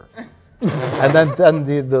bunker. And then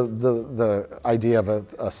the idea of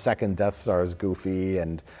a second Death Star is goofy,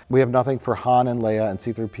 and we have nothing for Han and Leia and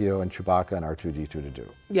C-3PO and Chewbacca and R2-D2 to do.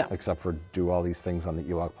 Yeah. Except for do all these things on the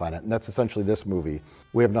Ewok planet. And that's essentially this movie.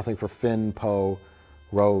 We have nothing for Finn, Poe,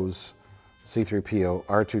 Rose, C-3PO,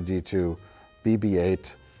 R2-D2,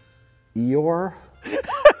 BB-8, Eeyore?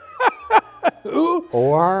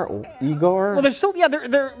 Or Igor? Well, they're still,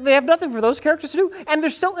 they have nothing for those characters to do, and they're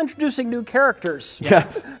still introducing new characters.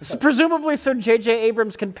 Yes. Presumably so J.J.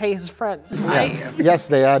 Abrams can pay his friends. Yes,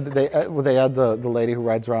 they had the lady who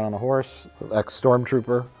rides around on a horse,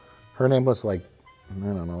 ex-stormtrooper. Her name was like, I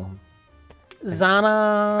don't know.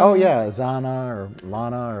 Zana. Oh yeah, Zana or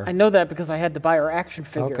Lana. Or... I know that because I had to buy her action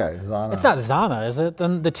figure. Okay, Zana. It's not Zana, is it?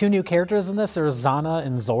 Then the two new characters in this are Zana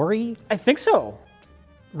and Zori? I think so.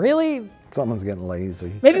 Really? Someone's getting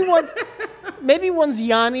lazy. Maybe one's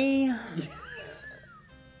Yanni.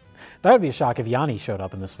 That would be a shock if Yanni showed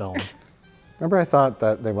up in this film. Remember, I thought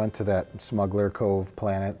that they went to that Smuggler Cove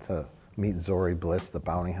planet to meet Zori Bliss, the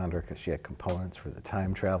bounty hunter, because she had components for the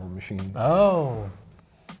time travel machine. Oh.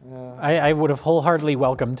 I would have wholeheartedly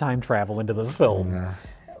welcomed time travel into this film. Yeah.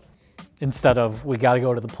 Instead of, we got to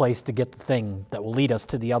go to the place to get the thing that will lead us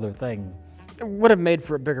to the other thing. It would have made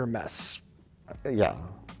for a bigger mess. Yeah.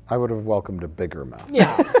 I would have welcomed a bigger mess.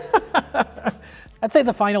 Yeah. I'd say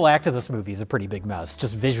the final act of this movie is a pretty big mess,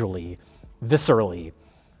 just visually, viscerally.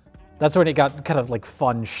 That's when it got kind of like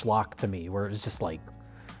fun schlock to me, where it was just like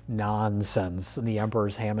nonsense, and the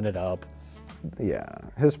Emperor's hamming it up. Yeah,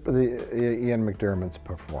 Ian McDiarmid's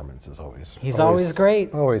performance is always... He's always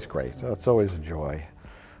great. Always great. It's always a joy.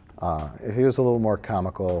 If he was a little more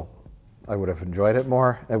comical, I would have enjoyed it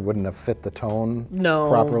more. It wouldn't have fit the tone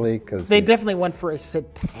properly. Cause they definitely went for a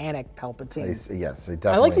satanic Palpatine. Yes, they definitely...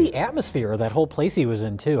 I like the atmosphere of that whole place he was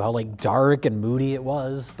in, too. How like dark and moody it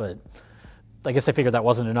was, but I guess I figured that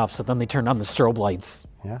wasn't enough, so then they turned on the strobe lights.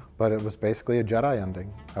 Yeah, but it was basically a Jedi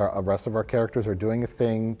ending. The rest of our characters are doing a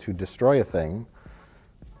thing to destroy a thing,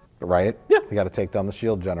 right? Yeah. They got to take down the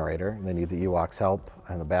shield generator. They need the Ewoks' help,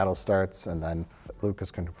 and the battle starts, and then Luke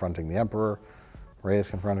is confronting the Emperor. Rey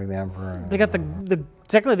is confronting the Emperor. They got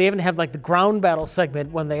technically they even have like the ground battle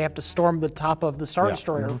segment when they have to storm the top of the Star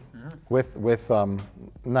Destroyer. Mm-hmm. With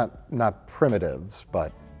not primitives,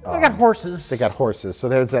 but they got horses. They got horses. So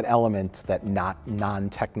there's that element, that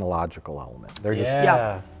non-technological element. They're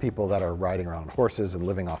just people that are riding around on horses and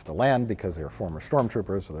living off the land because they're former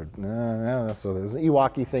stormtroopers. So so there's an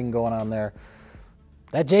Ewok-y thing going on there.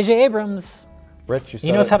 That J.J. Abrams. Rich,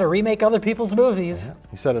 he knows how to remake other people's movies. Yeah.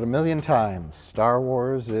 You said it a million times. Star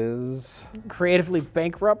Wars is... creatively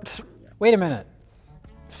bankrupt. Wait a minute.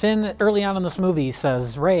 Finn, early on in this movie,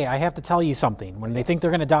 says, Rey, I have to tell you something, when they think they're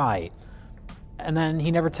going to die. And then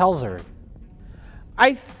he never tells her.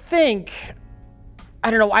 I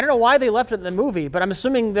don't know why they left it in the movie, but I'm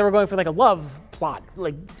assuming they were going for like a love plot.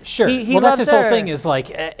 Like, sure. He well, that's loves his whole her. thing is like,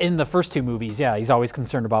 in the first two movies, he's always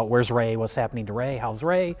concerned about where's Rey, what's happening to Rey, how's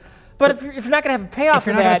Rey. But if you're not going to have a payoff if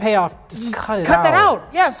you're not going to pay off, just cut it out. Cut that out,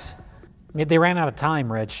 yes. I mean, they ran out of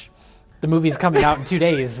time, Rich. The movie's coming out in 2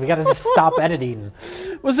 days. We got to just stop editing.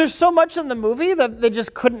 Was there so much in the movie that they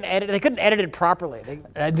just couldn't edit? They couldn't edit it properly.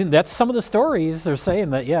 That's some of the stories. They're saying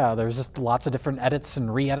that, there's just lots of different edits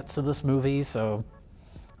and re-edits of this movie, so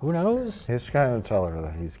who knows? He's trying to tell her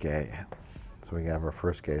that he's gay. So we have our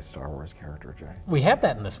first gay Star Wars character, Jay. We have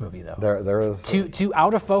that in this movie, though. There is... Two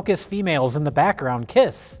out-of-focus females in the background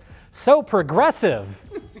kiss. So progressive.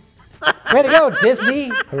 Way to go, Disney.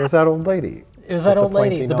 There was that old lady. It was that old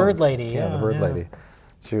lady, the bird lady. Yeah, the bird lady.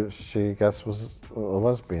 She I guess, was a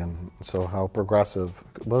lesbian. So how progressive.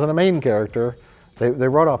 Wasn't a main character. They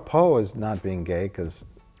wrote off Poe as not being gay because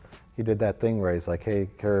he did that thing where he's like, hey,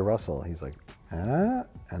 Kerry Russell. He's like, huh?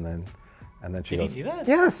 And then she goes, did you see that?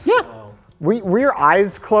 Yes. Yeah. Oh. Were your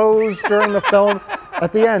eyes closed during the film?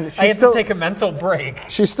 At the end, I had to take a mental break.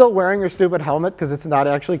 She's still wearing her stupid helmet because it's not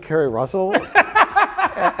actually Kerry Russell.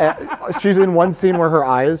 She's in one scene where her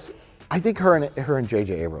eyes... I think her and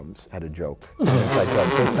J.J. Abrams had a joke. They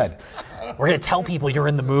said, we're going to tell people you're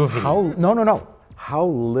in the movie. No. How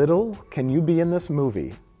little can you be in this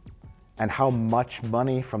movie and how much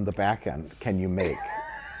money from the back end can you make?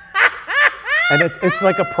 And it's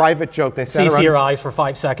like a private joke. They sat see your eyes for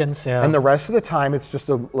 5 seconds. Yeah. And the rest of the time, it's just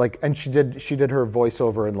and she did her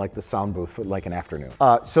voiceover in like the sound booth for like an afternoon.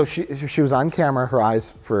 So she was on camera, her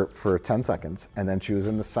eyes for 10 seconds, and then she was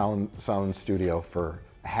in the sound studio for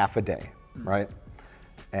half a day, right?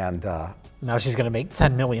 And now she's going to make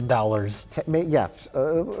 $10 million. Yes,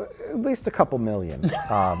 at least a couple million.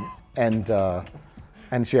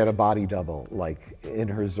 And she had a body double, like in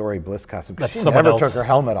her Zori Bliss costume. She never took her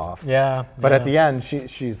helmet off. Yeah. But at the end,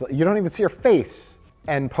 she's you don't even see her face.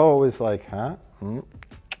 And Poe is like, huh?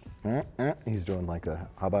 He's doing like a,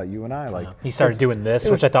 how about you and I? Like he started doing this,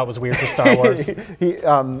 which I thought was weird for Star Wars.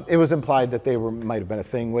 It was implied that they might have been a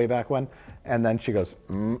thing way back when. And then she goes,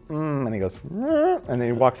 and he goes, and then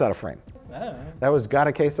he walks out of frame. That was got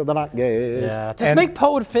a case of the not gays. Yeah. Just make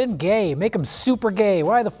Poe and Finn gay. Make them super gay.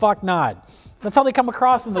 Why the fuck not? That's how they come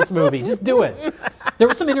across in this movie. Just do it. There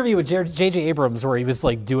was some interview with J.J. Abrams where he was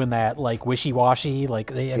like doing that like wishy-washy.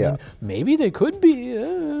 Like I mean, maybe they could be.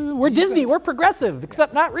 We're Disney. We're progressive,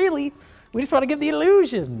 except not really. We just want to give the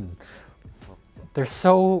illusion. They're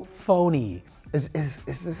so phony. Is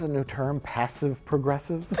this a new term? Passive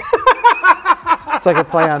progressive? It's like a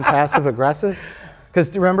play on passive aggressive.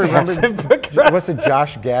 Because remember, what's it?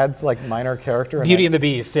 Josh Gad's like minor character. Beauty and the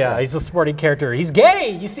Beast. Yeah, he's a supporting character. He's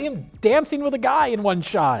gay. You see him dancing with a guy in one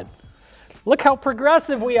shot. Look how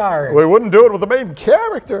progressive we are. We wouldn't do it with the main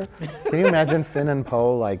character. Can you imagine Finn and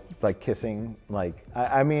Poe like kissing? Like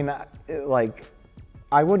I mean, like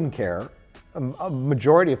I wouldn't care. A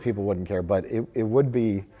majority of people wouldn't care, but it would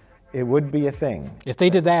be. It would be a thing. If they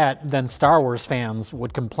did that, then Star Wars fans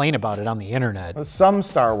would complain about it on the internet. Some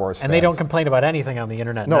Star Wars fans. And they don't complain about anything on the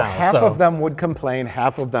internet now. No, half of them would complain,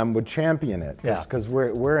 half of them would champion it. Because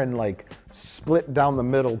we're in like split down the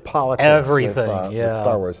middle politics with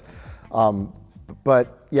Star Wars.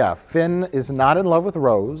 But yeah, Finn is not in love with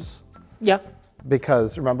Rose. Yeah.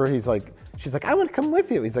 Because remember, she's like, I want to come with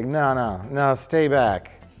you. He's like, no, stay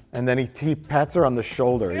back. And then he pats her on the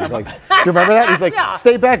shoulder. He's like, do you remember that? He's like,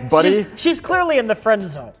 stay back, buddy. She's clearly in the friend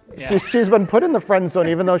zone. Yeah. She's been put in the friend zone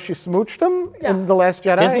even though she smooched him in The Last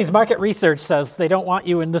Jedi. Disney's market research says they don't want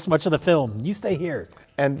you in this much of the film. You stay here.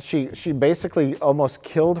 And she basically almost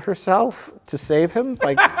killed herself to save him.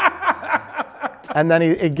 Like, and then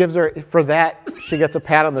he gives her, for that, she gets a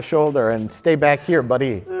pat on the shoulder and stay back here,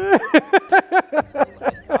 buddy.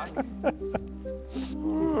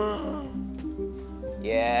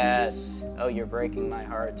 Yes. Oh, you're breaking my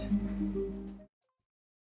heart.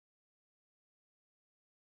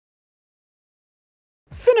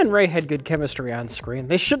 Finn and Rey had good chemistry on screen.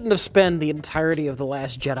 They shouldn't have spent the entirety of The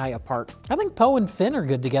Last Jedi apart. I think Poe and Finn are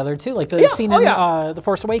good together too. Like the scene in The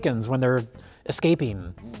Force Awakens when they're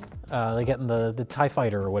escaping. They get in the TIE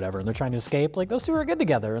fighter or whatever, and they're trying to escape. Like those two are good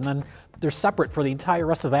together, and then they're separate for the entire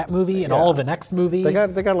rest of that movie and all of the next movie. They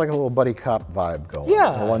got like a little buddy cop vibe going.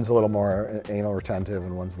 Yeah. One's a little more anal retentive,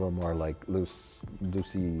 and one's a little more like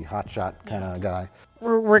loosey, hotshot kind of guy.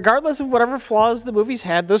 Regardless of whatever flaws the movies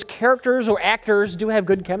had, those characters or actors do have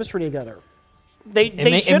good chemistry together.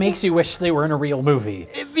 It makes you wish they were in a real movie.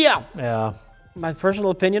 Yeah. My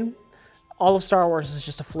personal opinion, all of Star Wars is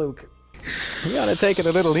just a fluke. You gotta take it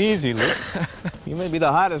a little easy, Luke. You may be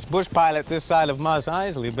the hottest bush pilot this side of Mos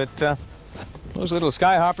Eisley, but those little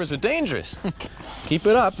skyhoppers are dangerous. Keep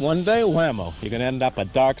it up, one day, whammo, you're gonna end up a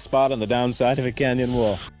dark spot on the downside of a canyon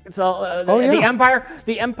wall. It's all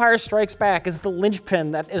the Empire Strikes Back is the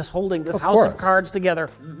linchpin that is holding this house of cards together.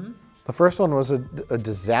 The first one was a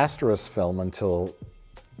disastrous film until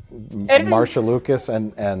Marsha Lucas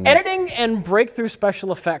and editing and breakthrough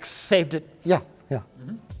special effects saved it. Yeah.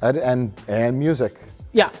 And music.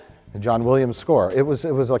 Yeah. The John Williams score. It was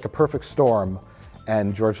like a perfect storm,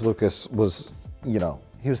 and George Lucas was, he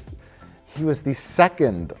was the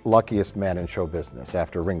second luckiest man in show business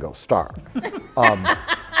after Ringo Starr.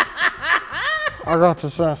 I got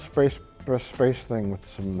this space thing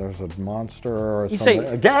with there's a monster or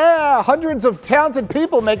something. Yeah, hundreds of talented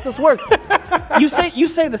people make this work. You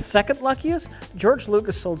say the second luckiest? George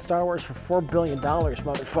Lucas sold Star Wars for $4 billion,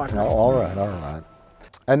 motherfucker. No, all right.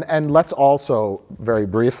 And let's also, very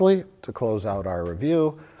briefly, to close out our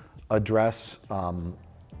review, address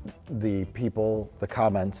the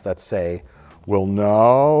comments that say, well,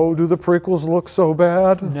 now do the prequels look so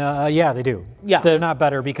bad? No, yeah, they do. Yeah. They're not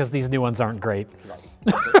better because these new ones aren't great.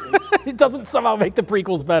 It doesn't somehow make the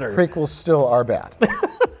prequels better. Prequels still are bad.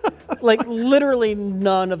 Like, literally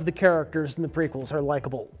none of the characters in the prequels are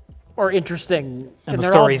likable or interesting. And the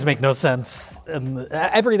stories make no sense. And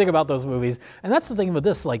everything about those movies. And that's the thing with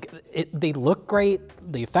this, like, they look great,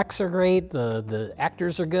 the effects are great, the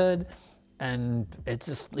actors are good, and it's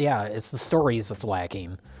just, yeah, it's the stories that's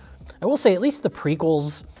lacking. I will say, at least the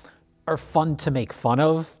prequels are fun to make fun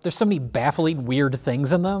of. There's so many baffling, weird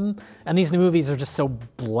things in them, and these new movies are just so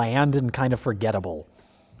bland and kind of forgettable.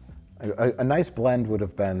 A nice blend would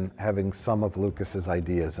have been having some of Lucas's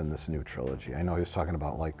ideas in this new trilogy. I know he was talking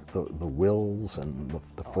about like the wills and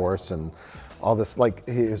the Force and all this. Like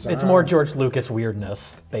it's more George Lucas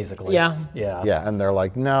weirdness, basically. Yeah. Yeah. Yeah, and they're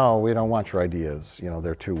like, no, we don't want your ideas. You know,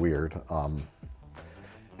 they're too weird.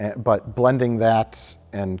 But blending that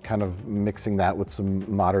and kind of mixing that with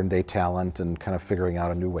some modern day talent and kind of figuring out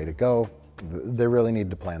a new way to go, they really need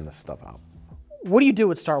to plan this stuff out. What do you do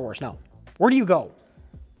with Star Wars now? Where do you go?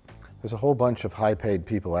 There's a whole bunch of high-paid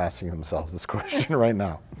people asking themselves this question right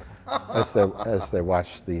now, as they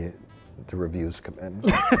watch the reviews come in.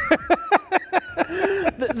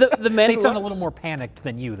 They sound a little more panicked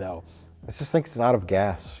than you, though. I just think it's out of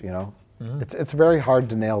gas, you know? It's very hard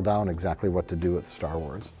to nail down exactly what to do with Star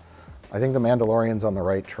Wars. I think The Mandalorian's on the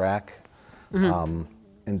right track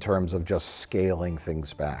in terms of just scaling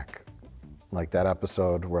things back. Like that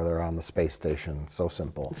episode where they're on the space station, so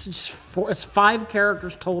simple. It's just it's 5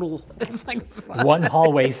 characters total. It's like 5. One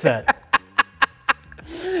hallway set.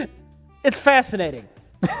 It's fascinating.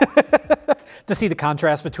 To see the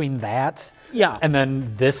contrast between that and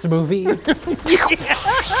then this movie.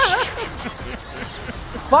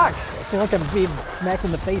 Fuck, I feel like I'm being smacked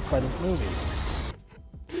in the face by this movie.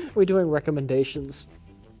 Are we doing recommendations?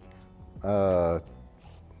 No.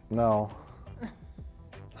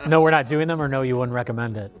 No, we're not doing them, or no, you wouldn't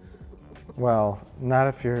recommend it? Well, not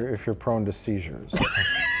if you're prone to seizures.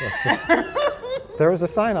 There was a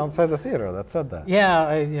sign outside the theater that said that.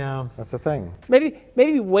 Yeah, yeah. That's a thing.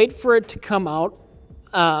 Maybe wait for it to come out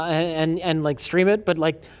and like stream it, but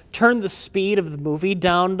like turn the speed of the movie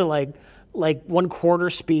down to like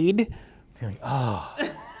 1/4 speed. You're like, oh,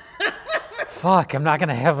 fuck! I'm not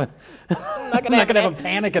gonna have a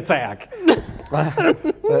panic attack.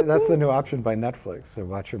 That's the new option by Netflix. So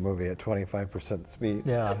watch your movie at 25% speed.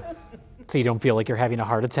 Yeah. So you don't feel like you're having a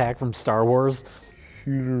heart attack from Star Wars?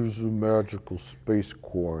 Here's a magical space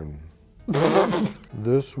coin.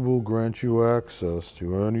 This will grant you access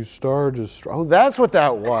to any Star Destroyer. Oh, that's what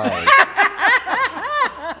that was.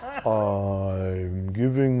 I'm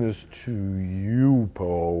giving this to you,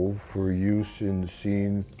 Poe, for use in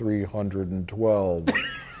scene 312.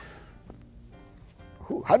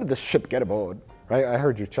 How did this ship get aboard? Right? I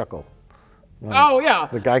heard you chuckle. Oh yeah.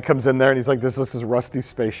 The guy comes in there and he's like, "This is rusty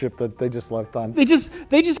spaceship that they just left on." They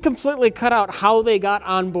just completely cut out how they got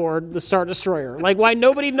on board the Star Destroyer. Like why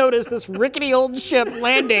nobody noticed this rickety old ship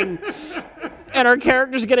landing and our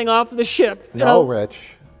characters getting off of the ship. No,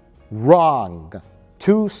 Rich. Wrong.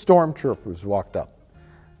 2 stormtroopers walked up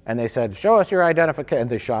and they said, "Show us your identification," and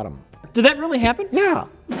they shot him. Did that really happen? Yeah.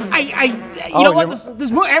 You know what?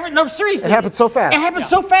 This movie, no, seriously. It happened so fast. It happened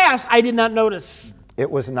so fast, I did not notice.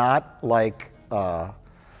 It was not like, do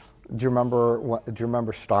you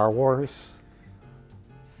remember Star Wars?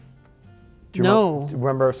 Do you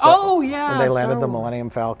remember yeah. when they landed the Millennium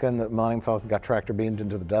Falcon? The Millennium Falcon got tractor beamed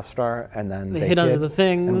into the Death Star, and then they hit under the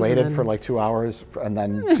things and waited for like 2 hours, and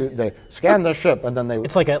then they scanned the ship, and then they.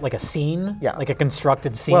 It's like a scene, like a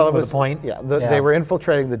constructed scene with a point. Yeah, they were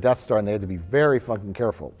infiltrating the Death Star, and they had to be very fucking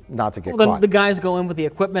careful not to get caught. Then the guys go in with the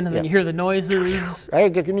equipment, and then you hear the noises. Hey,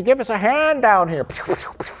 can you give us a hand down here?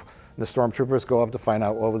 The stormtroopers go up to find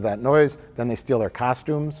out what was that noise. Then they steal their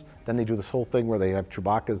costumes. Then they do this whole thing where they have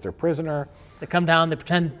Chewbacca as their prisoner. They come down, they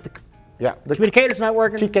pretend the communicator's not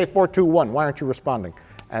working. TK421, why aren't you responding?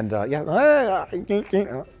 And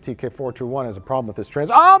TK421 has a problem with this trans.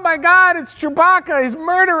 Oh my God, it's Chewbacca, he's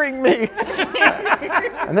murdering me.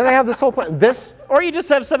 And then they have this whole plan. Or you just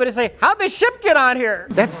have somebody say, how'd the ship get on here?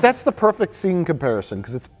 That's the perfect scene comparison,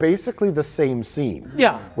 because it's basically the same scene.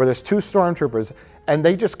 Yeah. Where there's 2 stormtroopers, and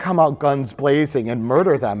they just come out guns blazing and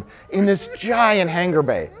murder them in this giant hangar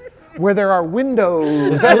bay, where there are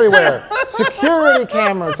windows everywhere, security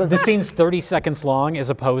cameras. The scene's 30 seconds long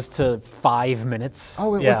as opposed to 5 minutes.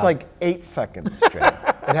 Oh, it was like 8 seconds, Jay.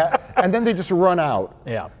 And then they just run out.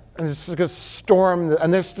 Yeah. And just storm,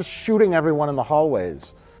 and they're just shooting everyone in the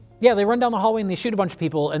hallways. Yeah, they run down the hallway and they shoot a bunch of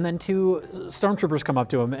people, and then 2 stormtroopers come up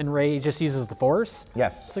to him, and Rey just uses the Force.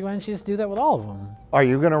 Yes. So why don't you just do that with all of them? Are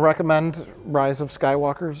you going to recommend Rise of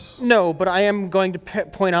Skywalkers? No, but I am going to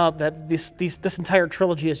point out that this entire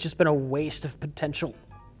trilogy has just been a waste of potential.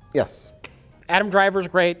 Yes. Adam Driver's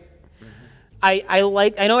great. I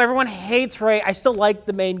know everyone hates Rey. I still like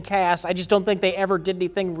the main cast. I just don't think they ever did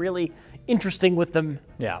anything really interesting with them.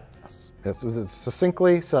 Yeah. Yes, it was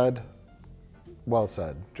succinctly said. Well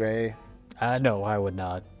said. Jay? No, I would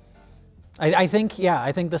not. I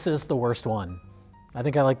think this is the worst one. I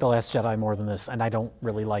think I like The Last Jedi more than this, and I don't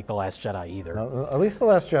really like The Last Jedi either. No, at least The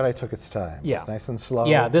Last Jedi took its time. Yeah. It's nice and slow.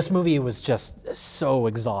 Yeah, this movie was just so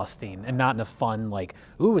exhausting, and not in a fun, like,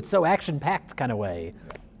 ooh, it's so action-packed kind of way.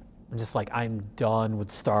 I'm just like, I'm done with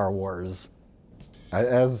Star Wars.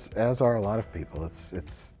 As are a lot of people.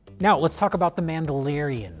 It's. Now, let's talk about The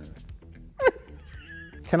Mandalorian.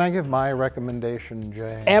 Can I give my recommendation,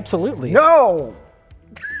 Jay? Absolutely. No!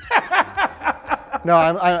 No,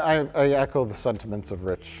 I echo the sentiments of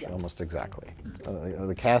Rich almost exactly.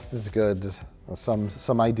 The cast is good.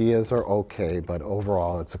 Some ideas are okay, but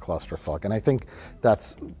overall it's a clusterfuck. And I think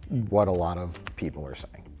that's what a lot of people are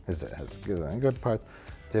saying. Is it has good parts?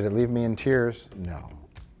 Did it leave me in tears? No.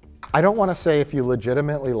 I don't want to say if you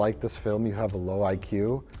legitimately like this film, you have a low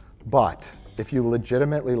IQ, but if you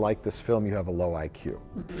legitimately like this film, you have a low IQ.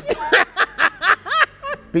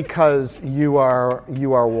 Because you are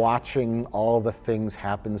watching all the things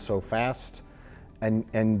happen so fast,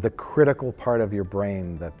 and the critical part of your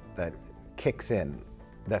brain that kicks in,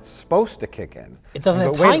 that's supposed to kick in. It doesn't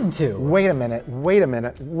have time to. Wait a minute.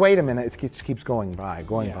 It keeps going by.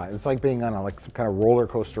 It's like being on some kind of roller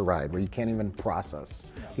coaster ride where you can't even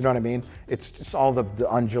process. You know what I mean? It's just all the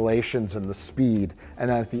undulations and the speed, and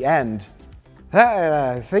then at the end,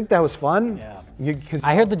 hey, I think that was fun. Yeah.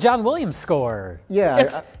 I heard the John Williams score.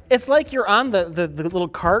 Yeah. It's like you're on the little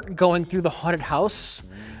cart going through the haunted house,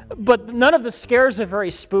 but none of the scares are very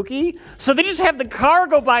spooky, so they just have the car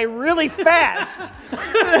go by really fast.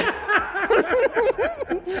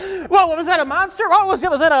 Well, was that a monster? Oh, was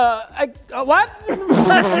that a what?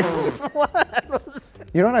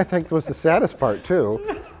 You know what I think was the saddest part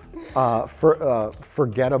too?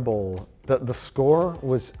 Forgettable. The score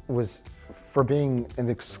was for being an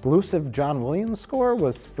exclusive John Williams score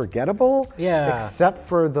was forgettable. Yeah. Except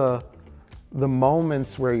for the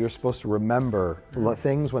moments where you're supposed to remember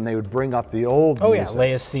things when they would bring up the old music. Yeah,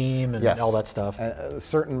 Leia's theme and all that stuff.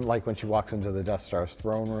 Certain, like when she walks into the Death Star's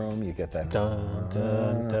throne room, you get that. Dun,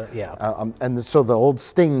 dun, dun, yeah. And so the old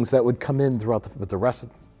stings that would come in throughout the rest of.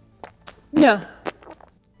 Yeah.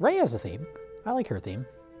 Rey has a theme. I like her theme.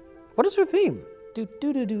 What is her theme? Do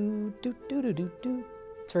do do do do do do do do.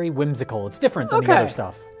 It's very whimsical. It's different than the other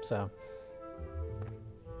stuff. So.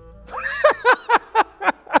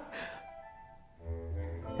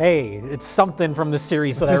 Hey, it's something from the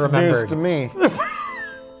series that I remembered. It's news to me.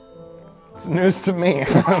 It's news to me.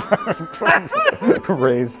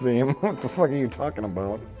 Rey's theme. What the fuck are you talking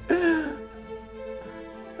about?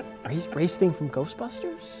 Rey's theme from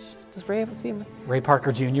Ghostbusters? Does Rey have a theme? Ray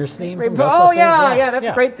Parker Jr.'s theme. Oh yeah, that's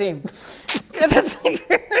a great theme. Yeah, that's.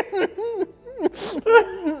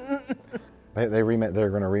 They're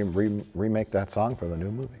going to remake that song for the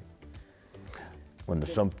new movie. When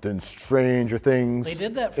there's something stranger things they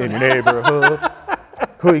did that for in your neighborhood,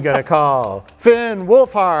 who are you going to call? Finn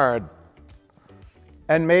Wolfhard.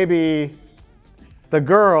 And maybe the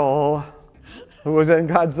girl who was in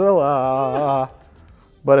Godzilla.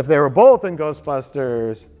 But if they were both in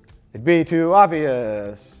Ghostbusters, it'd be too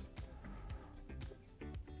obvious.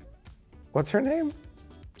 What's her name?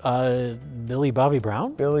 Millie Bobby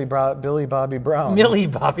Brown? Billy Bobby Brown. Millie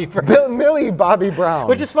Bobby Brown. Millie Bobby Brown.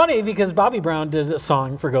 Which is funny because Bobby Brown did a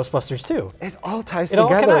song for Ghostbusters too. It all ties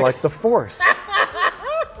together like the Force.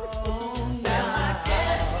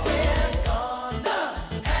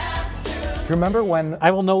 Do you remember when... I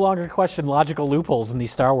will no longer question logical loopholes in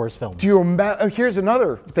these Star Wars films. Do you remember... Here's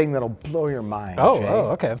another thing that'll blow your mind, Jay.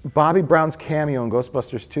 Okay. Bobby Brown's cameo in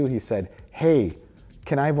Ghostbusters 2, he said, hey,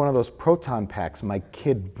 can I have one of those proton packs? My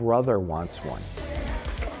kid brother wants one.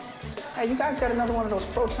 Hey, you guys got another one of those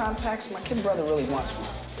proton packs? My kid brother really wants one.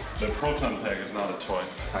 The proton pack is not a toy.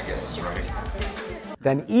 I guess it's right.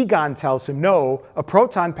 Then Egon tells him, no, a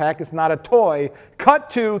proton pack is not a toy. Cut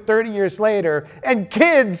to 30 years later, and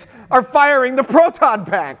kids are firing the proton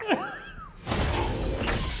packs. It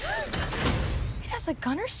has a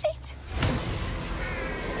gunner seat?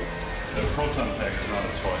 The proton pack is not a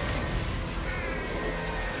toy.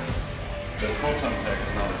 The proton pack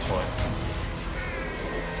is not a toy.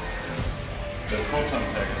 The proton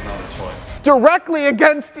pack is not a toy. Directly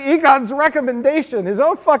against Egon's recommendation, his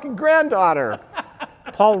own fucking granddaughter.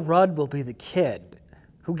 Paul Rudd will be the kid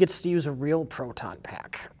who gets to use a real proton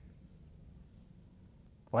pack.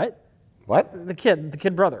 What? What? The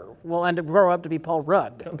kid brother will grow up to be Paul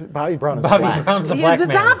Rudd. Bobby Brown is Bobby black. Brown's a black man. He's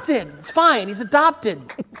adopted. It's fine. He's adopted.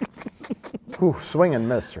 Ooh, swing and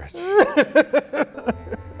miss, Rich.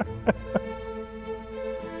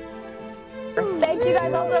 Thank you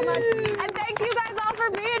guys all so much. And thank you guys all for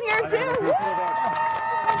being here too.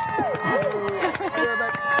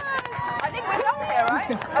 I think we're done here, right?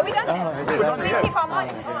 Are we done? Oh, is it We're done? gonna keep on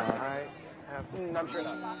watching. I'm sure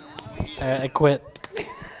not. I quit.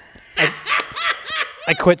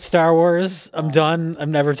 I quit Star Wars. I'm done.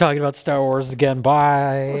 I'm never talking about Star Wars again.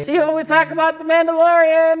 Bye. We'll see when we talk about The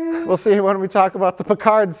Mandalorian. We'll see when we talk about the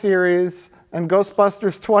Picard series and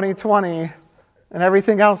Ghostbusters 2020 and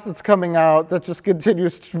everything else that's coming out that just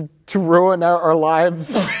continues to ruin our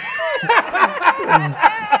lives.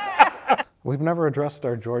 We've never addressed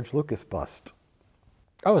our George Lucas bust.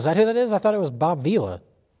 Oh, is that who that is? I thought it was Bob Vila.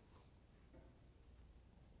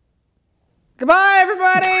 Goodbye,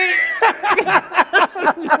 everybody.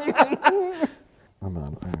 I'm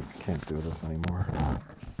on. I can't do this anymore.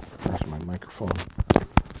 There's my microphone.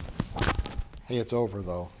 Hey, it's over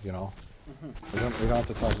though, you know. We don't have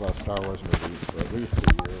to talk about Star Wars movies for at least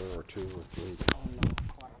a year or 2 or 3.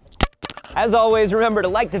 As always, remember to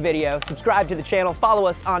like the video, subscribe to the channel, follow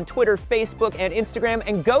us on Twitter, Facebook, and Instagram,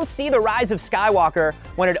 and go see The Rise of Skywalker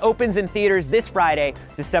when it opens in theaters this Friday,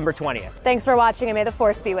 December 20th. Thanks for watching, and may the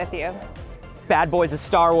Force be with you. Bad Boys of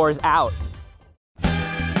Star Wars out.